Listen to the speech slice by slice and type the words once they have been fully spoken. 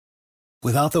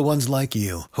Without the ones like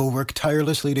you, who work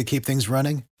tirelessly to keep things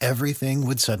running, everything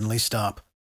would suddenly stop.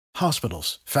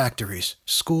 Hospitals, factories,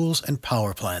 schools, and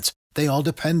power plants, they all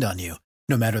depend on you.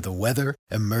 No matter the weather,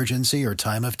 emergency, or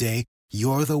time of day,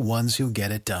 you're the ones who get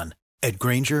it done. At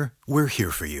Grainger, we're here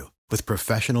for you with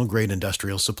professional-grade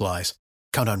industrial supplies.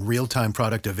 Count on real-time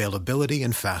product availability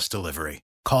and fast delivery.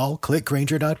 Call,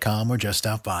 clickgrainger.com, or just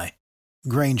stop by.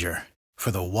 Grainger, for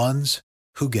the ones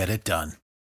who get it done.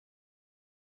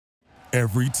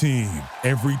 Every team,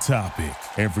 every topic,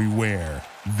 everywhere.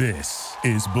 This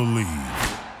is Believe.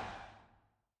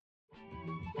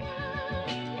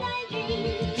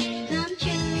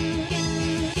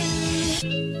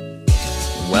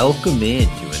 Welcome in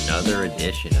to another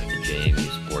edition of the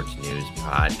JMU Sports News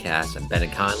Podcast. I'm Ben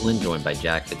Conlon, joined by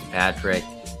Jack Fitzpatrick.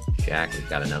 Jack, we've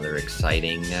got another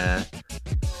exciting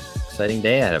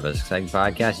day ahead of us. Exciting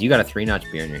podcast. You got a 3-notch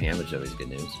beer in your hand, which is always good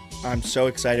news. I'm so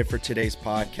excited for today's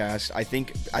podcast. I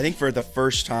think for the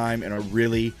first time in a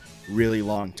really, really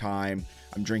long time,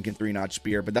 I'm drinking 3-notch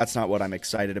beer, but that's not what I'm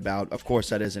excited about. Of course,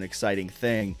 that is an exciting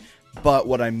thing. But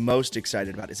what I'm most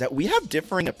excited about is that we have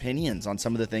differing opinions on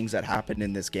some of the things that happened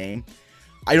in this game.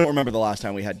 I don't remember the last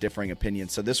time we had differing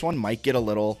opinions, so this one might get a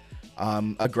little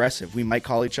aggressive. We might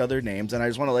call each other names, and I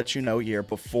just want to let you know here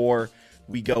before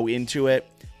we go into it,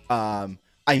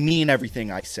 I mean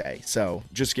everything I say, so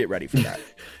just get ready for that.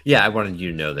 Yeah, I wanted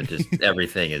you to know that just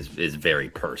everything is very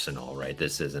personal, right?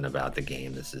 This isn't about the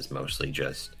game. This is mostly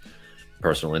just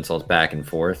personal insults back and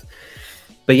forth.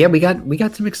 But yeah, we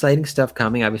got some exciting stuff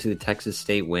coming. Obviously, the Texas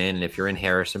State win, and if you're in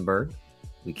Harrisonburg,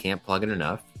 we can't plug it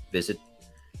enough. Visit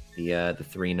the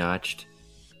 3-notched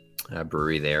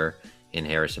brewery there in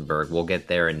Harrisonburg. We'll get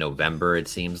there in November, it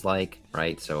seems like,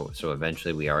 right? So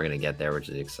eventually we are going to get there, which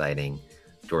is exciting.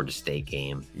 Georgia State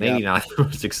game. Maybe not the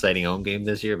most exciting home game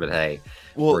this year, but hey,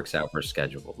 works out for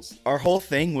schedules. Our whole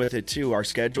thing with it too, our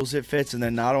schedules, it fits, and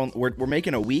then we're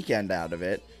making a weekend out of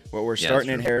it. Where we're starting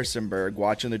in Harrisonburg,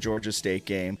 watching the Georgia State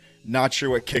game, not sure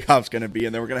what kickoff's going to be,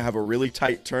 and then we're going to have a really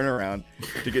tight turnaround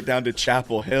to get down to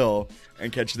Chapel Hill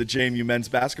and catch the JMU men's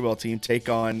basketball team take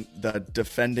on the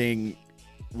defending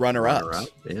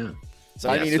runner-ups. Yeah. So,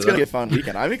 I mean, it's going to be a fun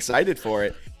weekend. I'm excited for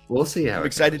it. We'll see how I'm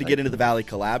excited to get into the Valley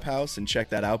Collab House and check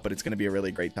that out, but it's going to be a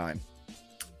really great time.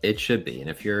 It should be. And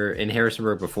if you're in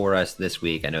Harrisonburg before us this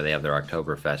week, I know they have their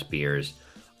Oktoberfest beers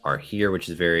are here, which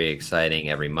is very exciting.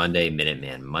 Every Monday,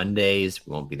 Minuteman Mondays.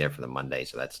 We won't be there for the Monday,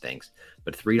 so that stinks.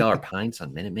 But $3 pints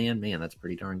on Minuteman, man, that's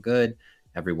pretty darn good.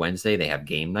 Every Wednesday, they have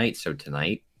game night. So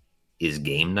tonight is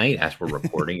game night. As we're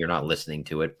recording, you're not listening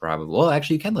to it probably. Well,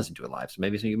 actually, you can listen to it live, so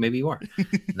maybe you are.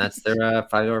 And that's their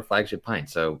 $5 flagship pint.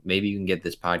 So maybe you can get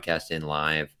this podcast in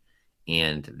live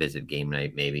and visit game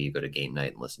night. Maybe you go to game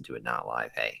night and listen to it not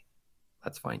live. Hey,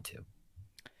 that's fine too.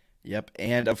 Yep,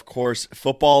 and of course,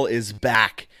 football is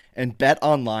back, and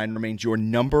BetOnline remains your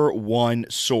number one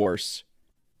source.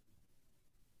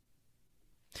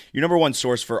 Your number one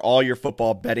source for all your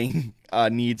football betting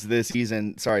needs this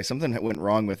season. Sorry, something went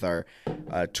wrong with our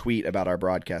tweet about our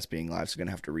broadcast being live, so I'm going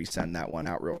to have to resend that one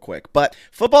out real quick. But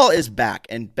football is back,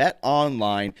 and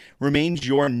BetOnline remains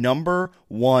your number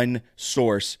one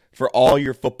source for all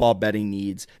your football betting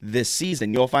needs this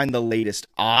season. You'll find the latest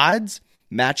odds,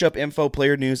 matchup info,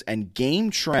 player news, and game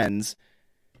trends.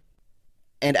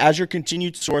 And as your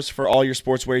continued source for all your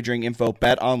sports wagering info,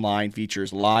 BetOnline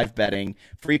features live betting,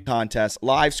 free contests,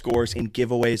 live scores, and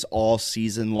giveaways all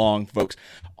season long, folks.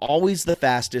 Always the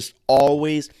fastest,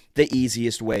 always the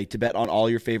easiest way to bet on all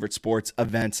your favorite sports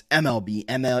events: MLB,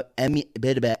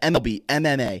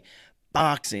 MMA,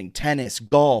 boxing, tennis,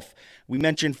 golf. We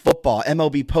mentioned football.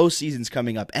 MLB postseason's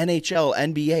coming up. NHL,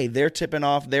 NBA, they're tipping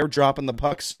off. They're dropping the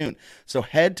puck soon. So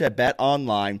head to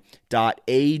betonline.ag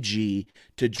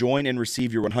to join and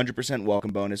receive your 100%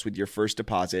 welcome bonus with your first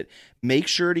deposit. Make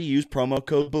sure to use promo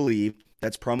code BELIEVE.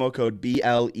 That's promo code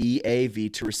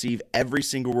BLEAV to receive every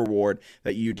single reward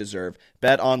that you deserve.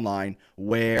 Bet online,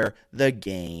 where the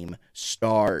game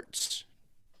starts.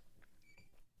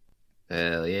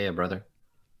 Hell yeah, brother.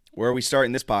 Where are we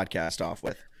starting this podcast off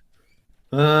with?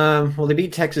 Well, they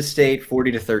beat Texas State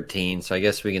 40-13, so I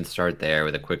guess we can start there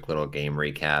with a quick little game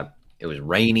recap. It was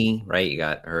rainy, right? You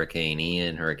got Hurricane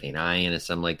Ian, as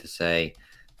some like to say,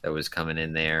 that was coming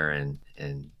in there and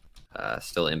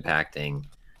still impacting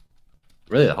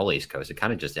really the whole East Coast. It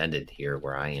kind of just ended here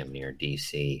where I am near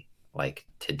DC, like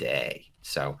today.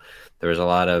 So there was a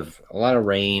lot of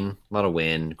rain, a lot of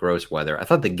wind, gross weather. I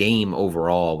thought the game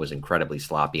overall was incredibly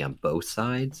sloppy on both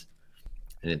sides.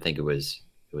 I didn't think it was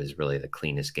really the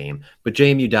cleanest game, but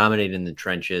JMU dominated in the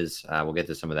trenches. We'll get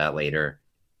to some of that later.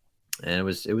 And it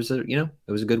was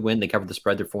a good win. They covered the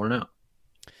spread. They're 4-0.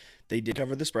 They did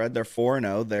cover the spread. They're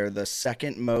 4-0. They're the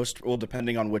second most, well,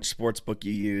 depending on which sports book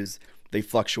you use, they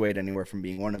fluctuate anywhere from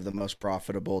being one of the most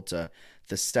profitable to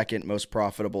the second most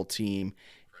profitable team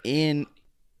in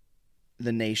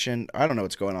the nation. I don't know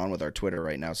what's going on with our Twitter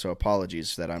right now, so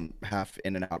apologies that I'm half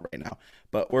in and out right now,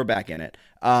 but we're back in it.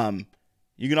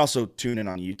 You can also tune in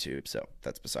on YouTube, so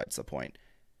that's besides the point.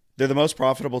 They're the most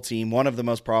profitable team, one of the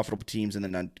most profitable teams in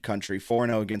the country,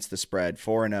 4-0 against the spread,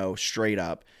 4-0 straight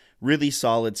up. Really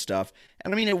solid stuff.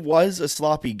 And I mean, it was a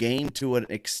sloppy game to an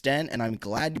extent, and I'm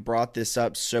glad you brought this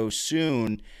up so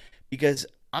soon because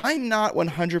I'm not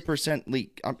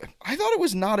 100% I thought it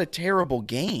was not a terrible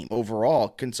game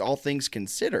overall, all things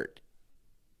considered.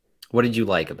 What did you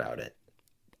like about it?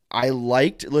 I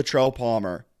liked Latrell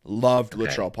Palmer. Loved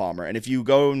Latrell Palmer. And if you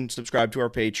go and subscribe to our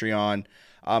Patreon,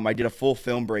 I did a full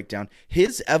film breakdown.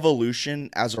 His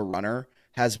evolution as a runner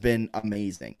has been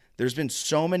amazing. There's been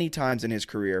so many times in his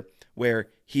career where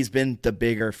he's been the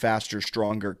bigger, faster,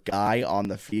 stronger guy on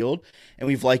the field, and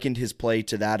we've likened his play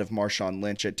to that of Marshawn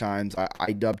Lynch at times.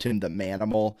 I dubbed him the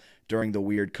Manimal during the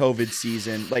weird COVID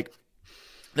season. Like,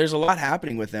 there's a lot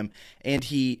happening with him, and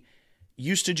he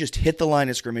used to just hit the line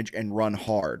of scrimmage and run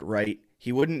hard, right?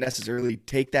 He wouldn't necessarily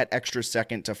take that extra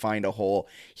second to find a hole.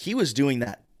 He was doing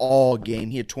that all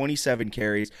game. He had 27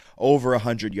 carries, over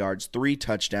 100 yards, 3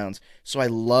 touchdowns. So I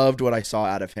loved what I saw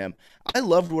out of him. I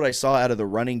loved what I saw out of the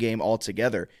running game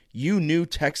altogether. You knew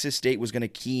Texas State was going to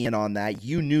key in on that.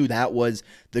 You knew that was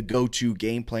the go-to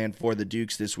game plan for the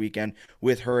Dukes this weekend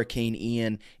with Hurricane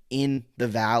Ian in the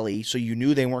Valley. So you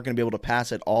knew they weren't going to be able to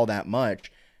pass it all that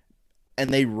much. And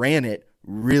they ran it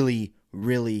really,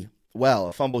 really well.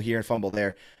 A fumble here, a fumble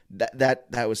there.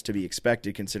 That was to be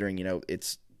expected considering,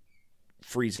 it's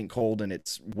freezing cold and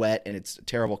it's wet and it's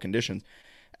terrible conditions.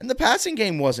 And the passing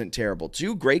game wasn't terrible.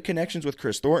 2 great connections with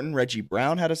Chris Thornton. Reggie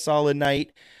Brown had a solid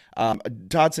night. Todd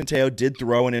Centeio did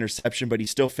throw an interception, but he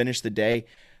still finished the day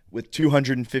with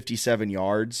 257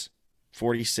 yards,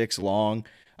 46 long.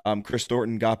 Chris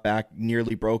Thornton got back,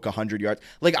 nearly broke 100 yards.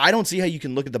 Like, I don't see how you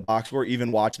can look at the box score,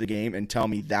 even watch the game, and tell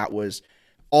me that was,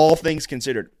 all things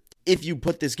considered, if you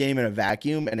put this game in a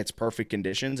vacuum and it's perfect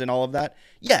conditions and all of that,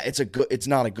 yeah, it's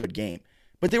not a good game.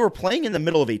 But they were playing in the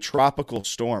middle of a tropical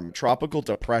storm, tropical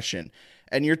depression,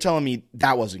 and you're telling me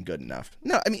that wasn't good enough.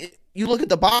 No, I mean, you look at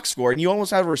the box score, and you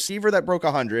almost have a receiver that broke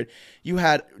 100. You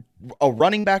had a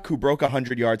running back who broke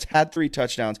 100 yards, had 3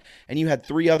 touchdowns, and you had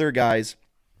 3 other guys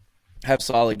have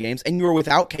solid games, and you were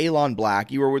without Kalon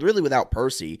Black. You were really without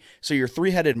Percy, so your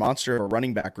 3-headed monster of a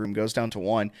running back room goes down to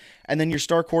 1, and then your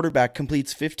star quarterback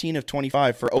completes 15 of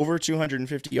 25 for over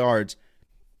 250 yards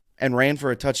and ran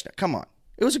for a touchdown. Come on.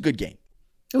 It was a good game.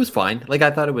 It was fine. Like,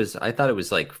 I thought it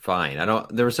was like fine.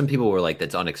 There were some people who were like,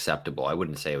 that's unacceptable. I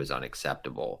wouldn't say it was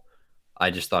unacceptable.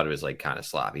 I just thought it was like kind of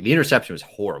sloppy. The interception was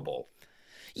horrible.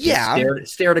 Yeah. He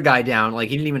stared a guy down. Like,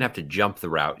 he didn't even have to jump the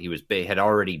route. Had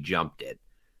already jumped it.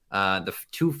 The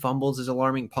 2 fumbles is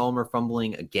alarming. Palmer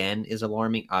fumbling again is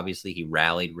alarming. Obviously, he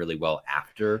rallied really well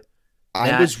after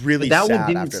that. I was really that sad one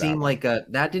didn't after seem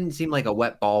that that didn't seem like a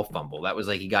wet ball fumble. That was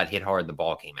like he got hit hard, the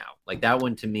ball came out. Like, that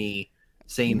one to me,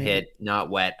 same hit, not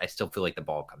wet. I still feel like the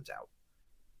ball comes out.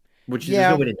 Which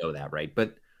there's no way to know that, right?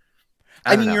 But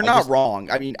I mean, you're not wrong.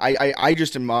 I mean, I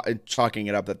just am chalking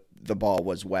it up that the ball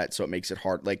was wet, so it makes it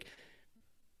hard. Like,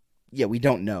 yeah, we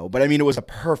don't know. But, I mean, it was a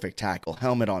perfect tackle,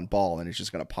 helmet on ball, and it's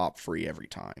just going to pop free every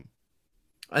time.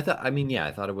 I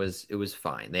thought it was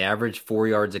fine. They averaged 4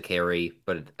 yards a carry,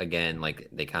 but again, like,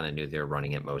 they kind of knew they were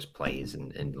running at most plays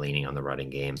and leaning on the running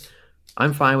game.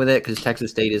 I'm fine with it because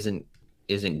Texas State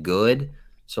isn't good.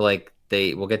 So, like,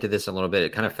 we'll get to this in a little bit.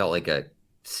 It kind of felt like a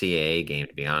CAA game,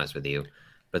 to be honest with you.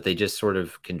 But they just sort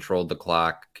of controlled the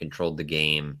clock, controlled the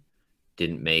game. They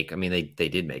did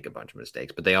make a bunch of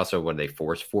mistakes, but they also, they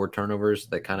forced 4 turnovers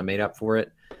that kind of made up for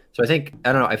it. So I don't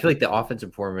know. I feel like the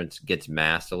offensive performance gets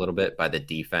masked a little bit by the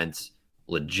defense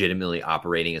legitimately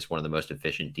operating as one of the most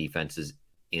efficient defenses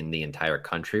in the entire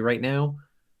country right now.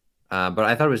 But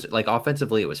I thought it was, like,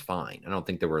 offensively, it was fine. I don't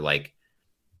think there were like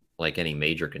any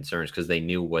major concerns because they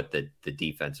knew what the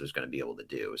defense was going to be able to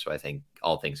do. So I think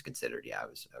all things considered, yeah, I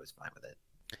was fine with it.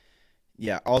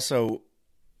 Yeah. Also,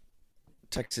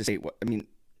 Texas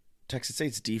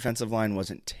State's defensive line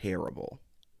wasn't terrible.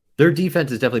 Their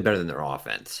defense is definitely better than their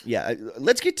offense. Yeah,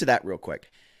 let's get to that real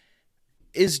quick.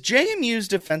 Is JMU's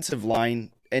defensive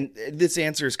line, and this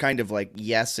answer is kind of like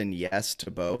yes and yes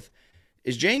to both,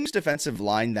 is JMU's defensive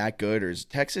line that good, or is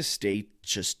Texas State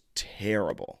just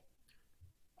terrible?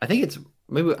 I think it's,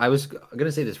 maybe I was going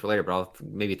to say this for later, but I'll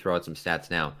maybe throw out some stats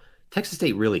now. Texas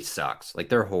State really sucks. Like,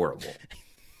 they're horrible.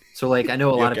 So, like, I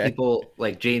know a lot of Okay. people,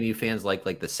 like JMU fans, like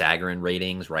the Sagarin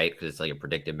ratings, right? Because it's like a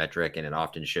predictive metric, and it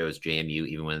often shows JMU,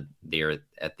 even when they're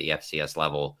at the FCS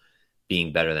level,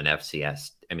 being better than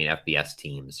FBS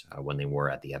teams when they were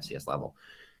at the FCS level.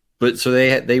 But so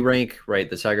they rank, right?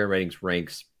 The Sagarin ratings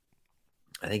ranks,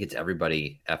 I think it's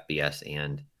everybody FBS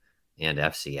and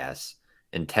FCS,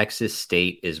 and Texas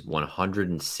State is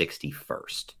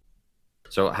 161st.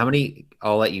 So how many?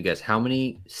 I'll let you guess. How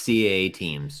many CAA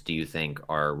teams do you think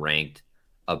are ranked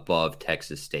above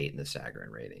Texas State in the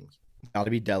Sagarin ratings? Got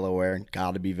to be Delaware.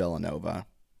 Got to be Villanova.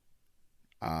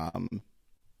 I'm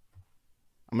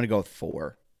gonna go with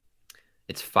 4.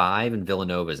 It's 5, and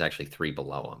Villanova is actually 3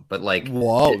 below them. But like,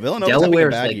 Whoa, Villanova's having a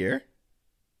Delaware's bad like, year.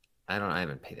 I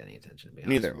haven't paid any attention to be honest.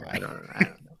 Neither with you. have I. I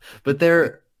don't know. But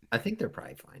I think they're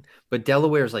probably fine. But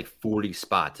Delaware's like 40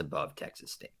 spots above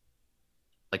Texas State.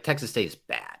 Like Texas State is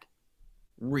bad,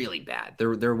 really bad.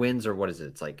 Their wins are, what is it?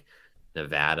 It's like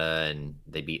Nevada, and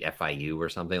they beat FIU or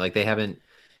something. Like they haven't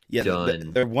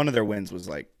done. One of their wins was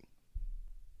like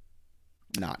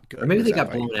not good. Or maybe they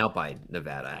got blown out by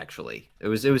Nevada. Actually, it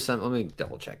was some. Let me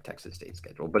double check Texas State's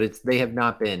schedule, but they have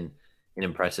not been an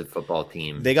impressive football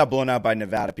team. They got blown out by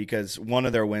Nevada because one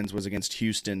of their wins was against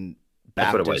Houston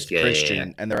Baptist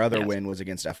Christian, and their other win was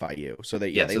against FIU. So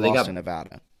they lost to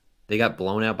Nevada. They got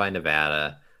blown out by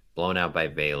Nevada, blown out by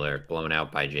Baylor, blown out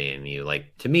by JMU.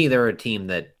 Like, to me, they're a team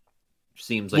that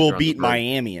seems like we'll beat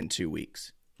Miami in 2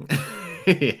 weeks.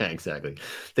 Yeah, exactly.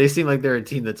 They seem like they're a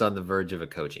team that's on the verge of a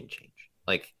coaching change.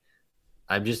 Like,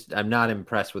 I'm not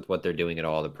impressed with what they're doing at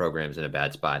all. The program's in a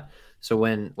bad spot. So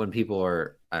when people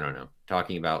are, I don't know,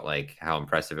 talking about like how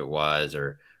impressive it was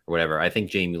or whatever, I think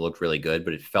JMU looked really good,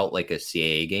 but it felt like a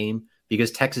CAA game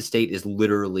because Texas State is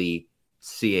literally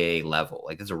CAA level.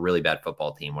 Like, it's a really bad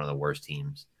football team, one of the worst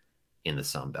teams in the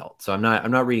Sun Belt. So I'm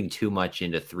not reading too much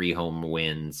into 3 home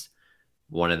wins.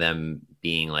 One of them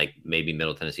being like maybe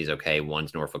Middle Tennessee's okay.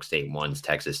 One's Norfolk State, one's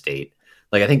Texas State.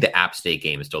 Like, I think the App State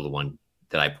game is still the one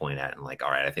that I point at and like, all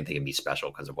right, I think they can be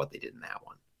special because of what they did in that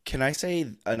one. Can I say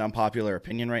an unpopular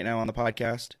opinion right now on the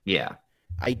podcast? Yeah.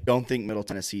 I don't think Middle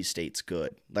Tennessee State's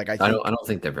good. Like, I don't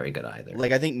think they're very good either.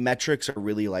 Like, I think metrics are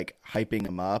really like hyping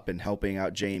them up and helping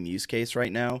out JMU's case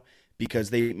right now because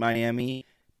they beat Miami.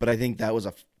 But I think that was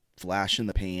a flash in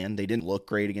the pan. They didn't look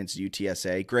great against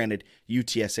UTSA. Granted,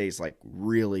 UTSA is like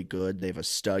really good. They have a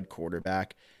stud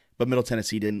quarterback, but Middle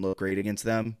Tennessee didn't look great against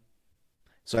them.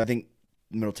 So I think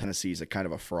Middle Tennessee is a kind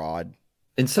of a fraud.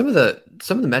 And some of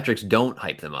the metrics don't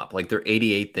hype them up. Like, they're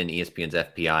 88th in ESPN's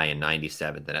FPI and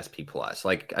 97th in SP Plus.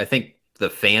 Like, I think the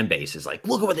fan base is like,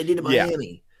 look at what they did to Miami.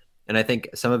 Yeah. And I think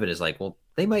some of it is like, well,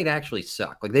 they might actually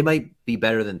suck. Like, they might be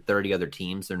better than 30 other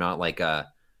teams. They're not like a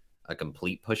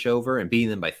complete pushover, and beating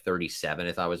them by 37,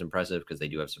 I thought was impressive because they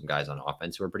do have some guys on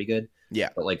offense who are pretty good. Yeah.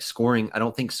 But like I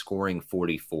don't think scoring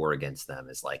 44 against them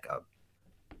is like a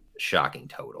shocking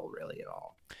total really at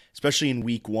all. Especially in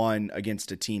week 1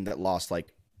 against a team that lost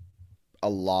like a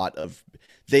lot of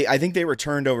I think they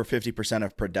returned over 50%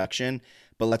 of production,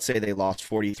 but let's say they lost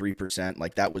 43%.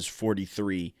 Like, that was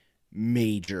 43%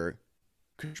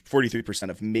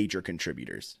 of major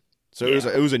contributors. So yeah.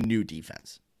 It was a new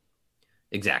defense.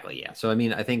 Exactly. Yeah. So, I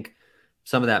mean, I think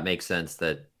some of that makes sense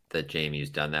that JMU's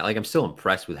done that. Like, I'm still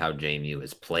impressed with how JMU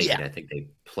has played. Yeah. I think they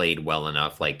played well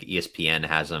enough. Like, ESPN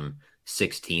has them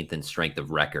 16th in strength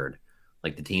of record.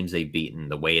 Like, the teams they've beaten,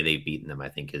 the way they've beaten them, I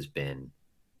think has been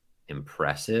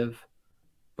impressive.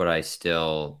 But I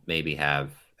still maybe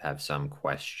have some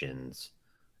questions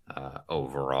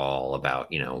overall about,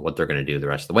 what they're going to do the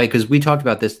rest of the way. Because we talked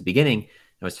about this at the beginning.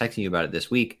 I was texting you about it this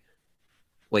week.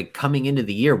 Like, coming into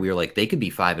the year, we were like, they could be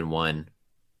 5-1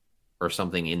 or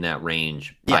something in that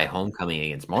range by homecoming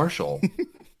against Marshall.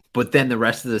 But then the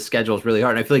rest of the schedule is really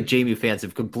hard. And I feel like JMU fans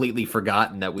have completely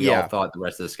forgotten that we all thought the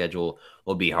rest of the schedule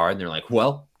will be hard. And they're like,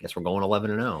 well, guess we're going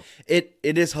 11-0. It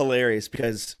is hilarious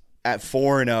because at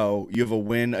 4-0, you have a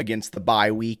win against the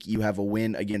bye week. You have a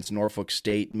win against Norfolk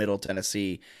State, Middle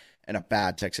Tennessee, and a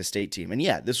bad Texas State team. And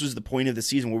yeah, this was the point of the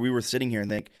season where we were sitting here and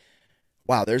think,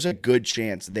 wow, there's a good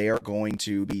chance they are going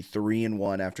to be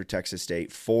 3-1 after Texas State,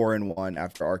 4-1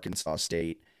 after Arkansas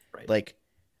State. Right. Like,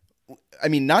 I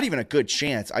mean, not even a good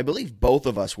chance. I believe both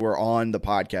of us were on the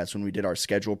podcast when we did our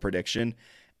schedule prediction,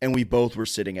 and we both were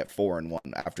sitting at 4-1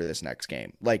 after this next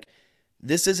game. Like,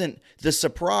 this isn't – the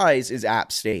surprise is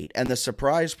App State, and the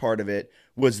surprise part of it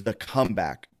was the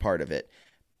comeback part of it.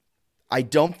 I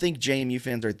don't think JMU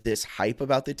fans are this hype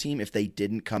about the team if they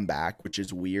didn't come back, which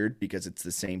is weird because it's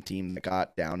the same team that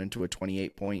got down into a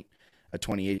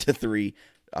 28-3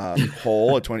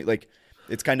 hole, like,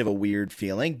 it's kind of a weird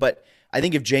feeling. But I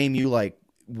think if JMU like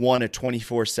won a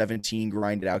 24-17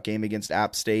 grinded out game against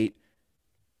App State.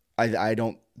 I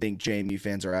don't think JMU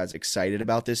fans are as excited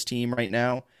about this team right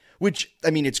now, which, I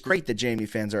mean, it's great that JMU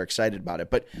fans are excited about it,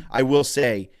 but I will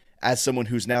say, as someone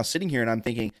who's now sitting here and I'm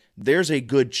thinking there's a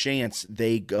good chance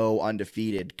they go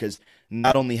undefeated, because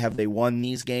not only have they won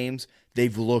these games,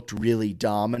 they've looked really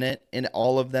dominant in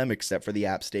all of them except for the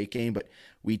App State game, but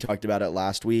we talked about it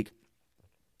last week.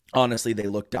 Honestly, they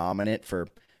looked dominant for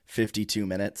 52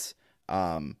 minutes.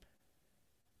 So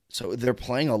they're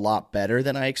playing a lot better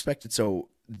than I expected. So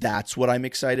that's what I'm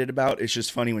excited about. It's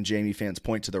just funny when JMU fans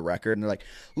point to the record and they're like,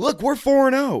 look, we're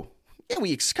 4-0. Yeah,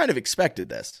 we kind of expected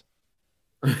this.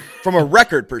 From a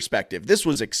record perspective, this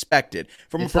was expected.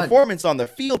 From a performance on the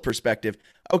field perspective,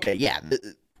 okay, yeah,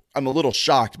 I'm a little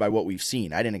shocked by what we've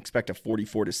seen. I didn't expect a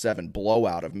 44-7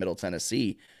 blowout of Middle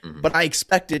Tennessee, but I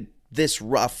expected this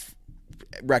rough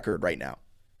record right now.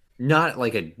 Not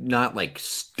like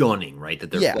stunning, right?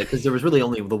 That they're because there was really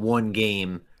only the one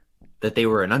game that they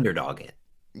were an underdog in.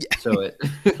 Yeah. So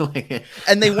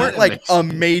and they weren't like a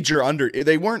major under.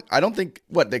 They weren't. I don't think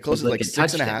they closed like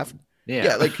 6.5.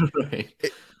 Yeah, like right.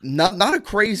 Not a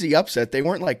crazy upset. They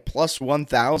weren't like plus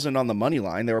 1,000 on the money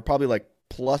line. They were probably like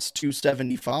plus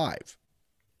 275.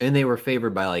 And they were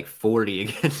favored by like 40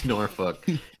 against Norfolk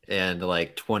and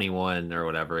like 21 or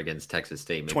whatever against Texas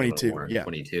State. Maybe 22, yeah.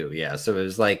 22, yeah. So it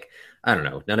was like, I don't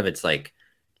know. None of it's like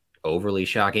overly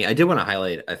shocking. I did want to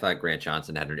highlight, I thought Grant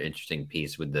Johnson had an interesting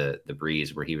piece with the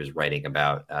Breeze where he was writing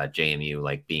about JMU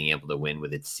like being able to win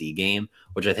with its C game,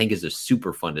 which I think is a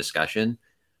super fun discussion.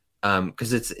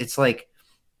 Because it's like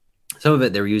some of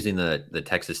it they're using the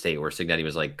Texas State where Signetti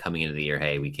was like coming into the year,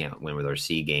 hey, we can't win with our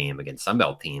C game against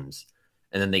Sunbelt teams.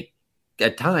 And then they,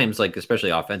 at times, like especially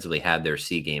offensively, had their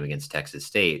C game against Texas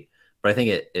State. But I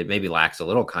think it maybe lacks a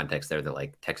little context there that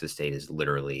like Texas State is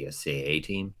literally a CAA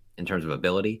team in terms of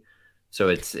ability. So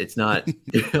it's not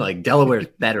like Delaware's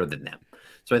better than them.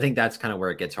 So I think that's kind of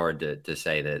where it gets hard to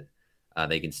say that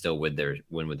they can still win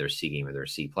with their C game or their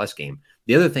C plus game.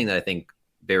 The other thing that I think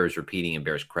bears repeating and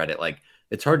bears credit, like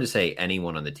it's hard to say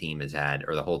anyone on the team has had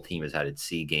or the whole team has had its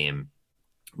C game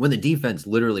when the defense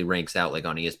literally ranks out like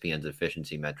on ESPN's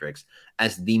efficiency metrics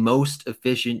as the most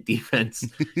efficient defense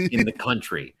in the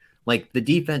country. Like the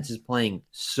defense is playing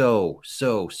so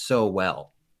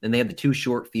well. And they have the two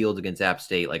short fields against App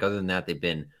State. Like other than that, they've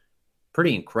been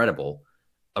pretty incredible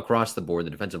across the board. The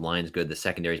defensive line is good. The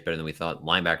secondary is better than we thought.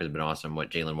 Linebacker has been awesome.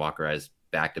 What Jalen Walker has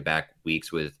back-to-back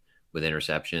weeks with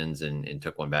interceptions and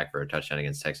took one back for a touchdown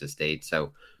against Texas State.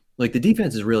 So like the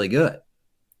defense is really good,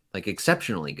 like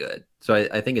exceptionally good. So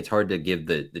I think it's hard to give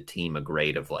the team a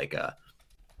grade of like a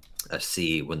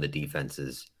C when the defense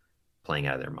is playing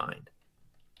out of their mind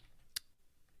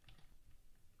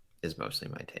is mostly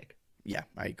my take. Yeah,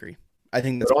 I agree. I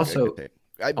think that's also,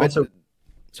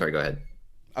 sorry, go ahead.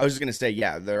 I was just going to say,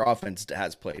 yeah, their offense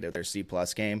has played at their C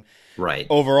plus game. Right.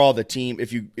 Overall, the team,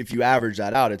 if you average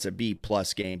that out, it's a B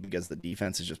plus game because the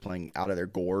defense is just playing out of their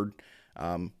gourd.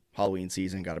 Halloween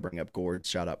season, got to bring up gourds.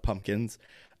 Shout out pumpkins.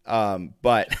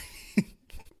 But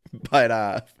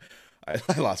I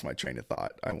lost my train of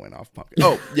thought. I went off pumpkin.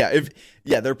 Oh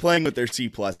yeah, they're playing with their C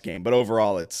plus game, but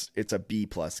overall, it's a B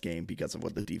plus game because of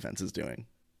what the defense is doing.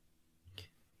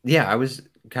 Yeah, I was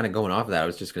kind of going off of that. I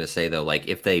was just going to say, though, like,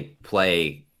 if they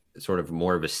play sort of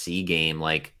more of a C game,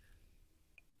 like,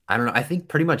 I don't know. I think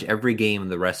pretty much every game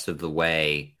the rest of the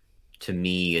way, to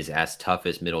me, is as tough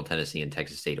as Middle Tennessee and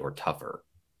Texas State or tougher.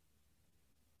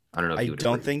 I don't know if you would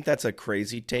agree. Think that's a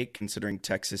crazy take, considering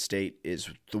Texas State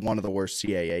is one of the worst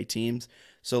CAA teams.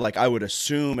 So, like, I would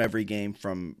assume every game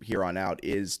from here on out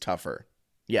is tougher.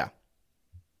 Yeah.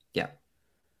 Yeah.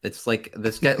 It's like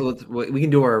this. We can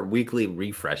do our weekly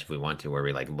refresh if we want to, where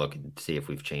we like look and see if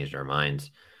we've changed our minds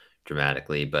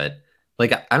dramatically. But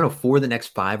like, I don't know, 4 of the next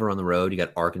 5 are on the road. You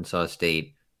got Arkansas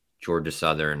State, Georgia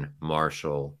Southern,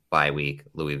 Marshall, bye week,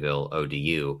 Louisville,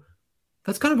 ODU.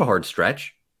 That's kind of a hard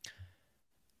stretch.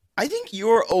 I think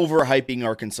you're overhyping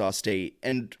Arkansas State,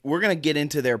 and we're going to get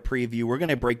into their preview. We're going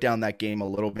to break down that game a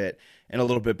little bit,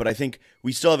 but I think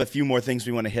we still have a few more things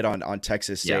we want to hit on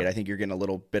Texas State. Yeah. I think you're getting a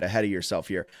little bit ahead of yourself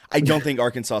here. I don't think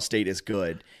Arkansas State is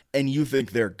good, and you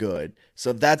think they're good.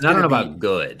 So that's I don't know about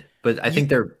good, but I think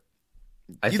they're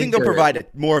 – you think they'll provide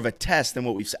more of a test than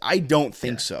what we've said? I don't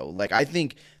think so. Like, I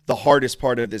think the hardest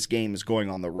part of this game is going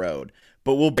on the road,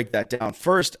 but we'll break that down.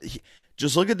 First,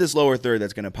 just look at this lower third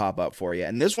that's going to pop up for you,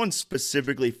 and this one's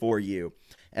specifically for you,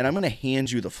 and I'm going to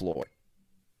hand you the floor.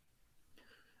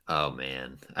 Oh,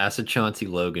 man. As a Chauncey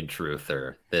Logan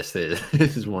truther, this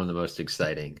is one of the most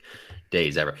exciting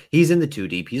days ever. He's in the 2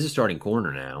 deep. He's a starting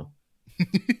corner now.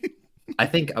 I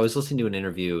think I was listening to an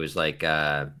interview. It was like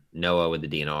Noah with the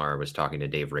DNR was talking to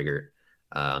Dave Riggert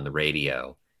on the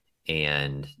radio,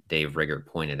 and Dave Riggert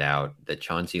pointed out that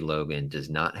Chauncey Logan does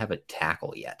not have a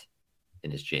tackle yet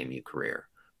in his JMU career,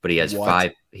 but he has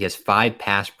What? five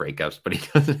pass breakups, but he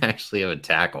doesn't actually have a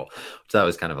tackle, which that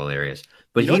was kind of hilarious.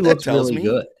 But You know he what that looks tells really me?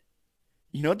 good.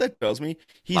 You know what that tells me?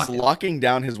 He's Locked in. locking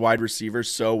down his wide receivers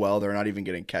so well they're not even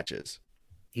getting catches.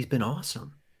 He's been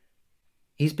awesome.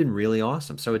 He's been really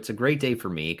awesome. So it's a great day for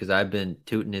me because I've been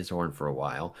tooting his horn for a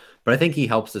while. But I think he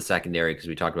helps the secondary because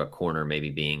we talked about corner maybe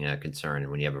being a concern.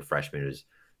 And when you have a freshman who's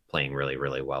playing really,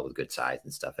 really well with good size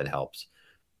and stuff, it helps.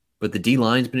 But the D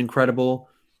line's been incredible.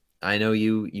 I know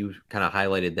you kind of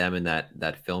highlighted them in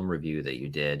that film review that you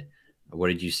did. What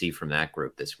did you see from that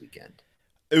group this weekend?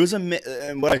 It was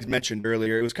and what I mentioned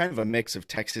earlier, it was kind of a mix of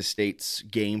Texas State's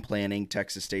game planning,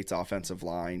 Texas State's offensive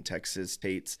line, Texas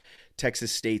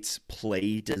State's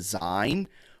play design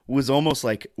was almost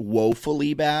like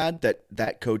woefully bad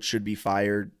that coach should be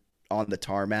fired on the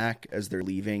tarmac as they're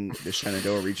leaving the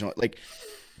Shenandoah Regional. Like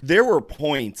there were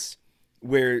points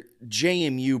where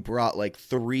JMU brought like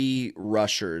 3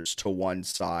 rushers to one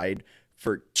side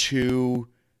for 2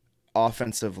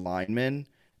 offensive linemen,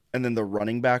 and then the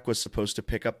running back was supposed to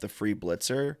pick up the free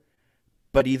blitzer,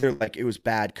 but either like it was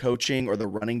bad coaching or the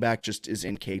running back just is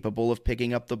incapable of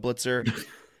picking up the blitzer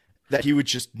that he would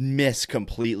just miss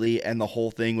completely and the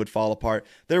whole thing would fall apart.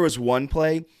 There was one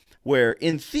play where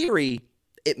in theory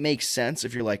it makes sense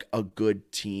if you're like a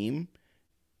good team,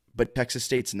 but Texas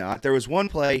State's not. There was one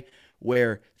play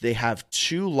where they have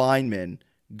 2 linemen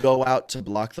go out to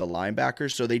block the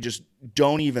linebackers, so they just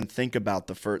don't even think about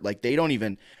the first, like they don't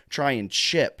even try and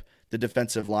chip the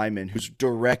defensive lineman who's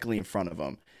directly in front of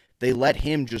them. They let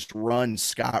him just run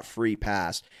scot-free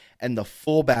past, and the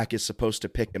fullback is supposed to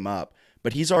pick him up,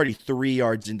 but he's already 3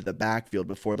 yards into the backfield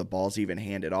before the ball's even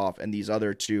handed off, and these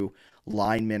other 2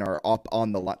 linemen are up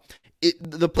on the line.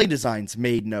 The play designs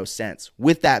made no sense.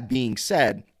 With that being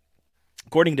said,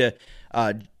 according to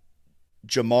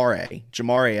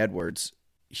Jamare Edwards,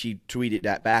 he tweeted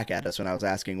that back at us when I was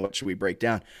asking what should we break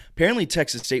down. Apparently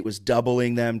Texas State was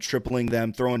doubling them, tripling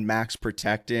them, throwing max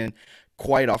protect in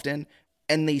quite often,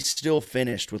 and they still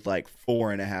finished with like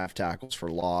 4.5 tackles for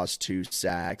loss, 2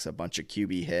 sacks, a bunch of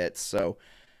QB hits. So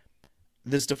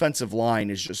this defensive line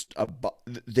is just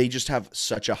they just have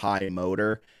such a high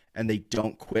motor, and they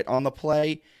don't quit on the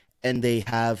play, and they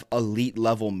have elite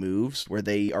level moves where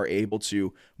they are able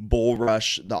to bull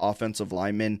rush the offensive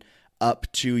lineman up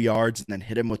 2 yards and then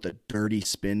hit him with a dirty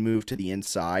spin move to the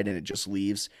inside, and it just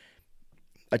leaves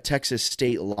a Texas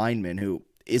State lineman who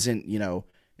isn't,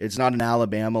 it's not an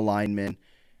Alabama lineman.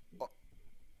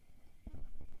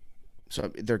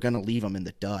 So they're going to leave him in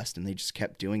the dust, and they just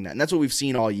kept doing that. And that's what we've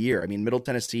seen all year. I mean, Middle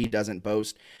Tennessee doesn't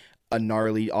boast a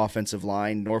gnarly offensive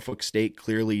line. Norfolk State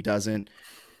clearly doesn't.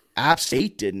 App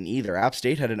State didn't either. App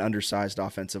State had an undersized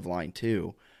offensive line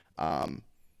too.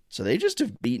 So they just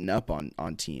have beaten up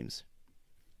on teams.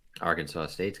 Arkansas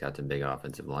State's got some big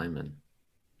offensive linemen.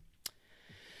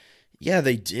 Yeah,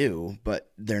 they do,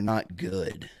 but they're not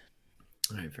good.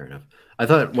 All right, fair enough. I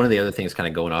thought one of the other things kind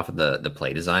of going off of the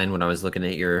play design when I was looking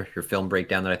at your film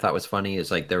breakdown that I thought was funny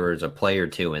is like there was a play or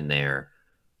two in there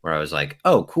where I was like,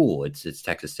 oh, cool. It's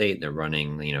Texas State. And they're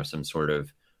running, some sort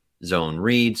of zone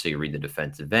read. So you read the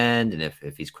defensive end. And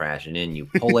if he's crashing in, you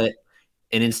pull it.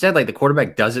 And instead, like the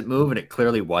quarterback doesn't move, and it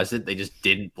clearly wasn't. They just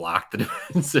didn't block the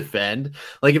defensive end.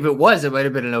 Like if it was, it might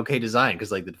have been an okay design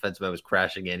because like the defensive end was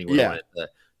crashing in. He would have wanted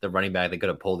the running back. They could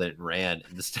have pulled it and ran.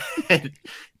 And instead,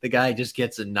 the guy just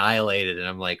gets annihilated. And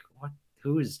I'm like, what?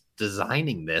 Who is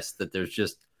designing this? That there's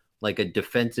just like a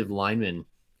defensive lineman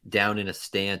down in a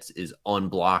stance is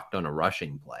unblocked on a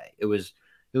rushing play. It was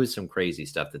some crazy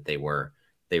stuff that they were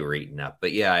eating up.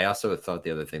 But yeah, I also thought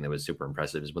the other thing that was super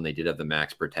impressive is when they did have the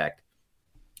max protect.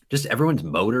 Just everyone's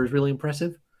motor is really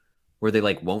impressive, where they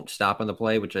like won't stop on the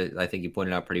play, which I think you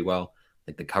pointed out pretty well.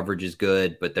 Like the coverage is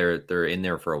good, but they're in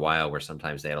there for a while. Where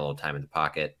sometimes they had a little time in the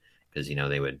pocket because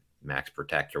they would max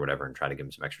protect or whatever and try to give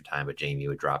them some extra time. But JMU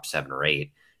would drop 7 or 8,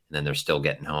 and then they're still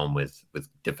getting home with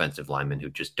defensive linemen who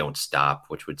just don't stop,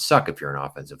 which would suck if you're an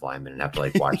offensive lineman and have to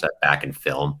like watch that back in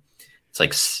film. It's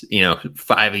like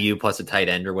 5 of you plus a tight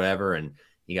end or whatever, and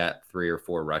you got 3 or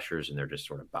 4 rushers, and they're just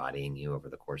sort of bodying you over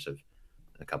the course of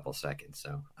a couple of seconds.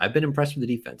 So I've been impressed with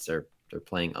the defense. They're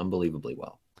playing unbelievably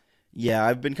well. Yeah,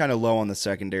 I've been kind of low on the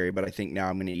secondary, but I think now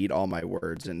I'm going to eat all my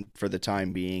words. And for the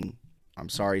time being, I'm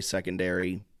sorry,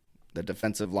 secondary. The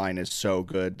defensive line is so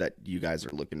good that you guys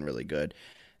are looking really good.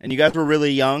 And you guys were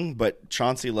really young, but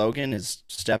Chauncey Logan has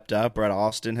stepped up. Brett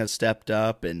Austin has stepped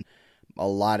up, and a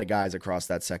lot of guys across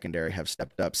that secondary have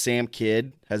stepped up. Sam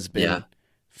Kidd has been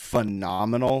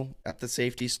phenomenal at the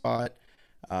safety spot.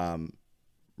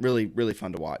 Really, really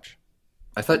fun to watch.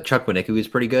 I thought Chuck Winnicki was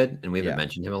pretty good, and we haven't Yeah.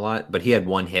 mentioned him a lot, but he had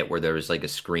one hit where there was like a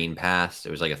screen pass.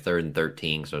 It was like a 3rd and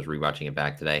 13, so I was rewatching it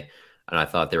back today, and I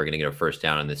thought they were going to get a first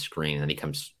down on this screen, and then he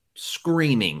comes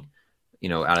screaming,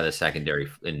 out of the secondary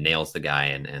and nails the guy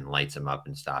and lights him up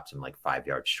and stops him like 5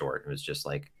 yards short. It was just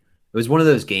like, it was one of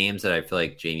those games that I feel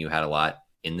like JMU had a lot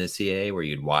in the CAA where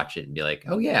you'd watch it and be like,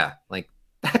 oh yeah, like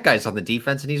that guy's on the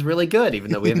defense and he's really good,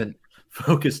 even though we haven't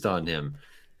focused on him.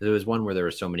 There was one where there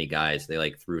were so many guys, they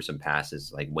like threw some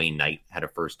passes, like Wayne Knight had a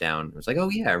first down. It was like, oh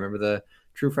yeah, I remember the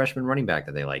true freshman running back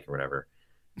that they like or whatever.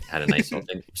 Had a nice little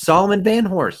thing. Solomon Van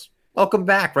Horst, welcome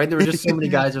back, right? There were just so many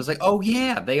guys. I was like, oh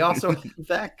yeah, they also have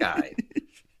that guy.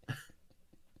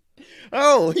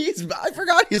 Oh, I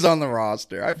forgot he's on the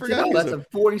roster. I forgot. Oh, that's a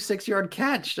 46-yard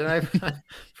catch, and I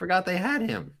forgot they had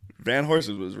him. Van Horst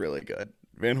was really good.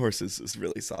 Van Horst is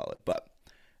really solid. But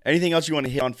anything else you want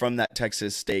to hit on from that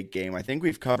Texas State game? I think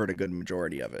we've covered a good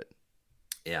majority of it.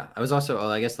 Yeah, I was also,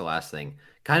 I guess the last thing,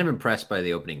 kind of impressed by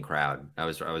the opening crowd. I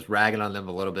was ragging on them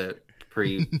a little bit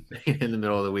in the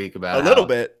middle of the week about a little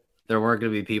bit. There weren't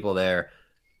going to be people there.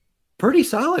 Pretty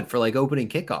solid for like opening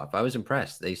kickoff. I was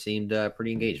impressed. They seemed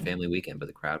pretty engaged. Family weekend, but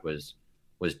the crowd was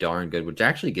darn good, which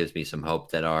actually gives me some hope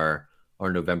that our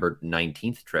November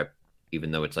 19th trip,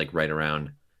 even though it's like right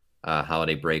around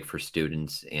holiday break for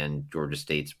students and Georgia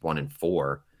State's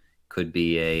 1-4, could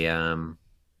be a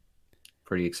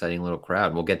pretty exciting little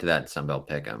crowd. We'll get to that in Sunbelt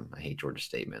Pick'em. I hate Georgia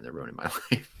State, man. They're ruining my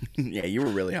life. Yeah, you were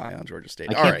really high on Georgia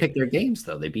State. I can't pick their games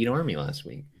though. They beat Army last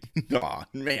week. Oh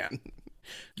man,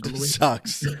 this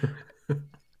sucks.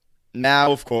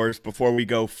 Now, of course, before we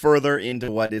go further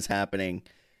into what is happening,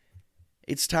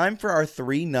 it's time for our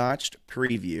 3-notched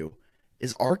preview.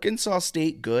 Is Arkansas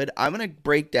State good? I'm going to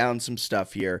break down some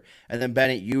stuff here, and then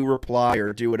Bennett, you reply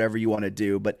or do whatever you want to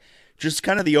do, but just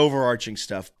kind of the overarching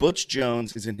stuff. Butch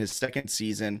Jones is in his 2nd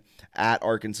season at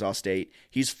Arkansas State.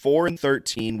 He's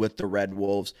 4-13 with the Red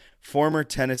Wolves, former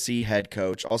Tennessee head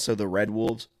coach, also the Red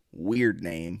Wolves, weird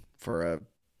name for a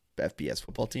FBS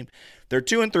football team. They're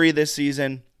 2-3 this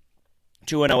season.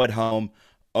 2-0 at home,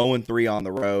 0-3 on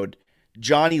the road.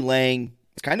 Johnny Lang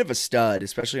is kind of a stud,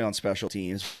 especially on special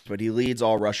teams, but he leads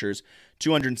all rushers,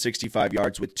 265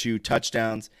 yards with 2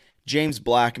 touchdowns. James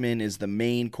Blackman is the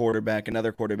main quarterback.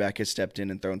 Another quarterback has stepped in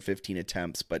and thrown 15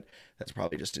 attempts, but that's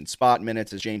probably just in spot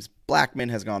minutes, as James Blackman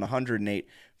has gone 108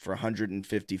 for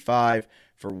 155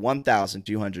 for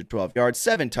 1,212 yards,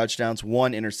 7 touchdowns,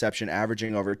 1 interception,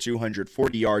 averaging over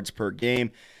 240 yards per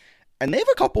game. And they have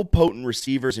a couple potent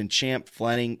receivers in Champ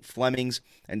Flemings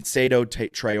and Sado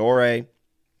Traore.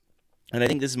 And I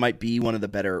think this might be one of the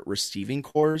better receiving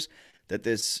cores that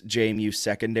this JMU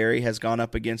secondary has gone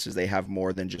up against, as they have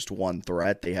more than just one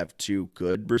threat. They have 2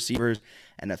 good receivers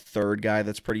and a third guy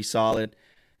that's pretty solid.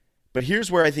 But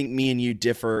here's where I think me and you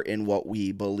differ in what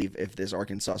we believe if this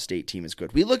Arkansas State team is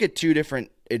good. We look at 2 different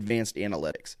advanced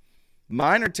analytics.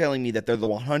 Mine are telling me that they're the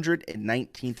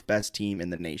 119th best team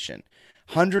in the nation.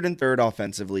 103rd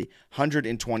offensively,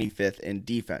 125th in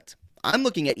defense. I'm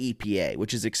looking at EPA,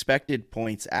 which is expected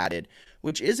points added,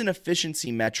 which is an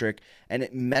efficiency metric, and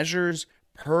it measures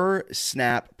per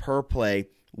snap, per play,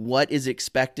 what is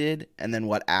expected and then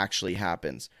what actually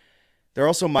happens. They're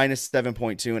also minus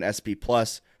 7.2 in SP+,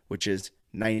 which is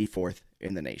 94th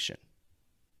in the nation.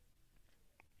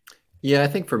 Yeah, I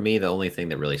think for me, the only thing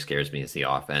that really scares me is the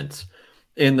offense.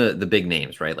 And the big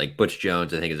names, right? Like Butch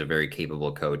Jones, I think, is a very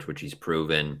capable coach, which he's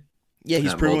proven. Yeah,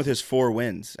 he's proven with his 4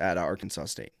 wins at Arkansas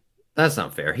State. That's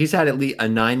not fair. He's had at least a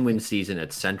 9-win season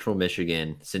at Central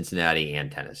Michigan, Cincinnati,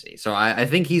 and Tennessee. So I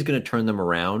think he's going to turn them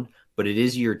around, but it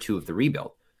is year 2 of the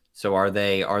rebuild. So are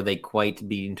they quite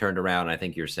being turned around? I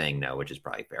think you're saying no, which is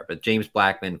probably fair. But James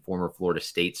Blackman, former Florida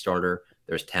State starter,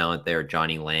 there's talent there.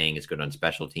 Johnny Lang is good on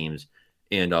special teams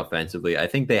and offensively. I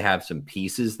think they have some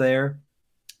pieces there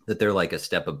that they're like a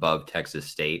step above Texas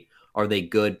State. Are they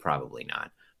good? Probably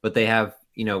not. But they have,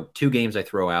 2 games I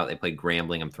throw out. They played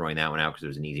Grambling. I'm throwing that one out because it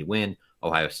was an easy win.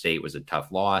 Ohio State was a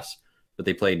tough loss. But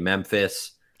they played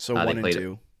Memphis. So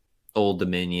 1-2. Old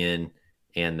Dominion.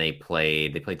 And they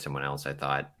played someone else, I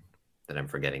thought, that I'm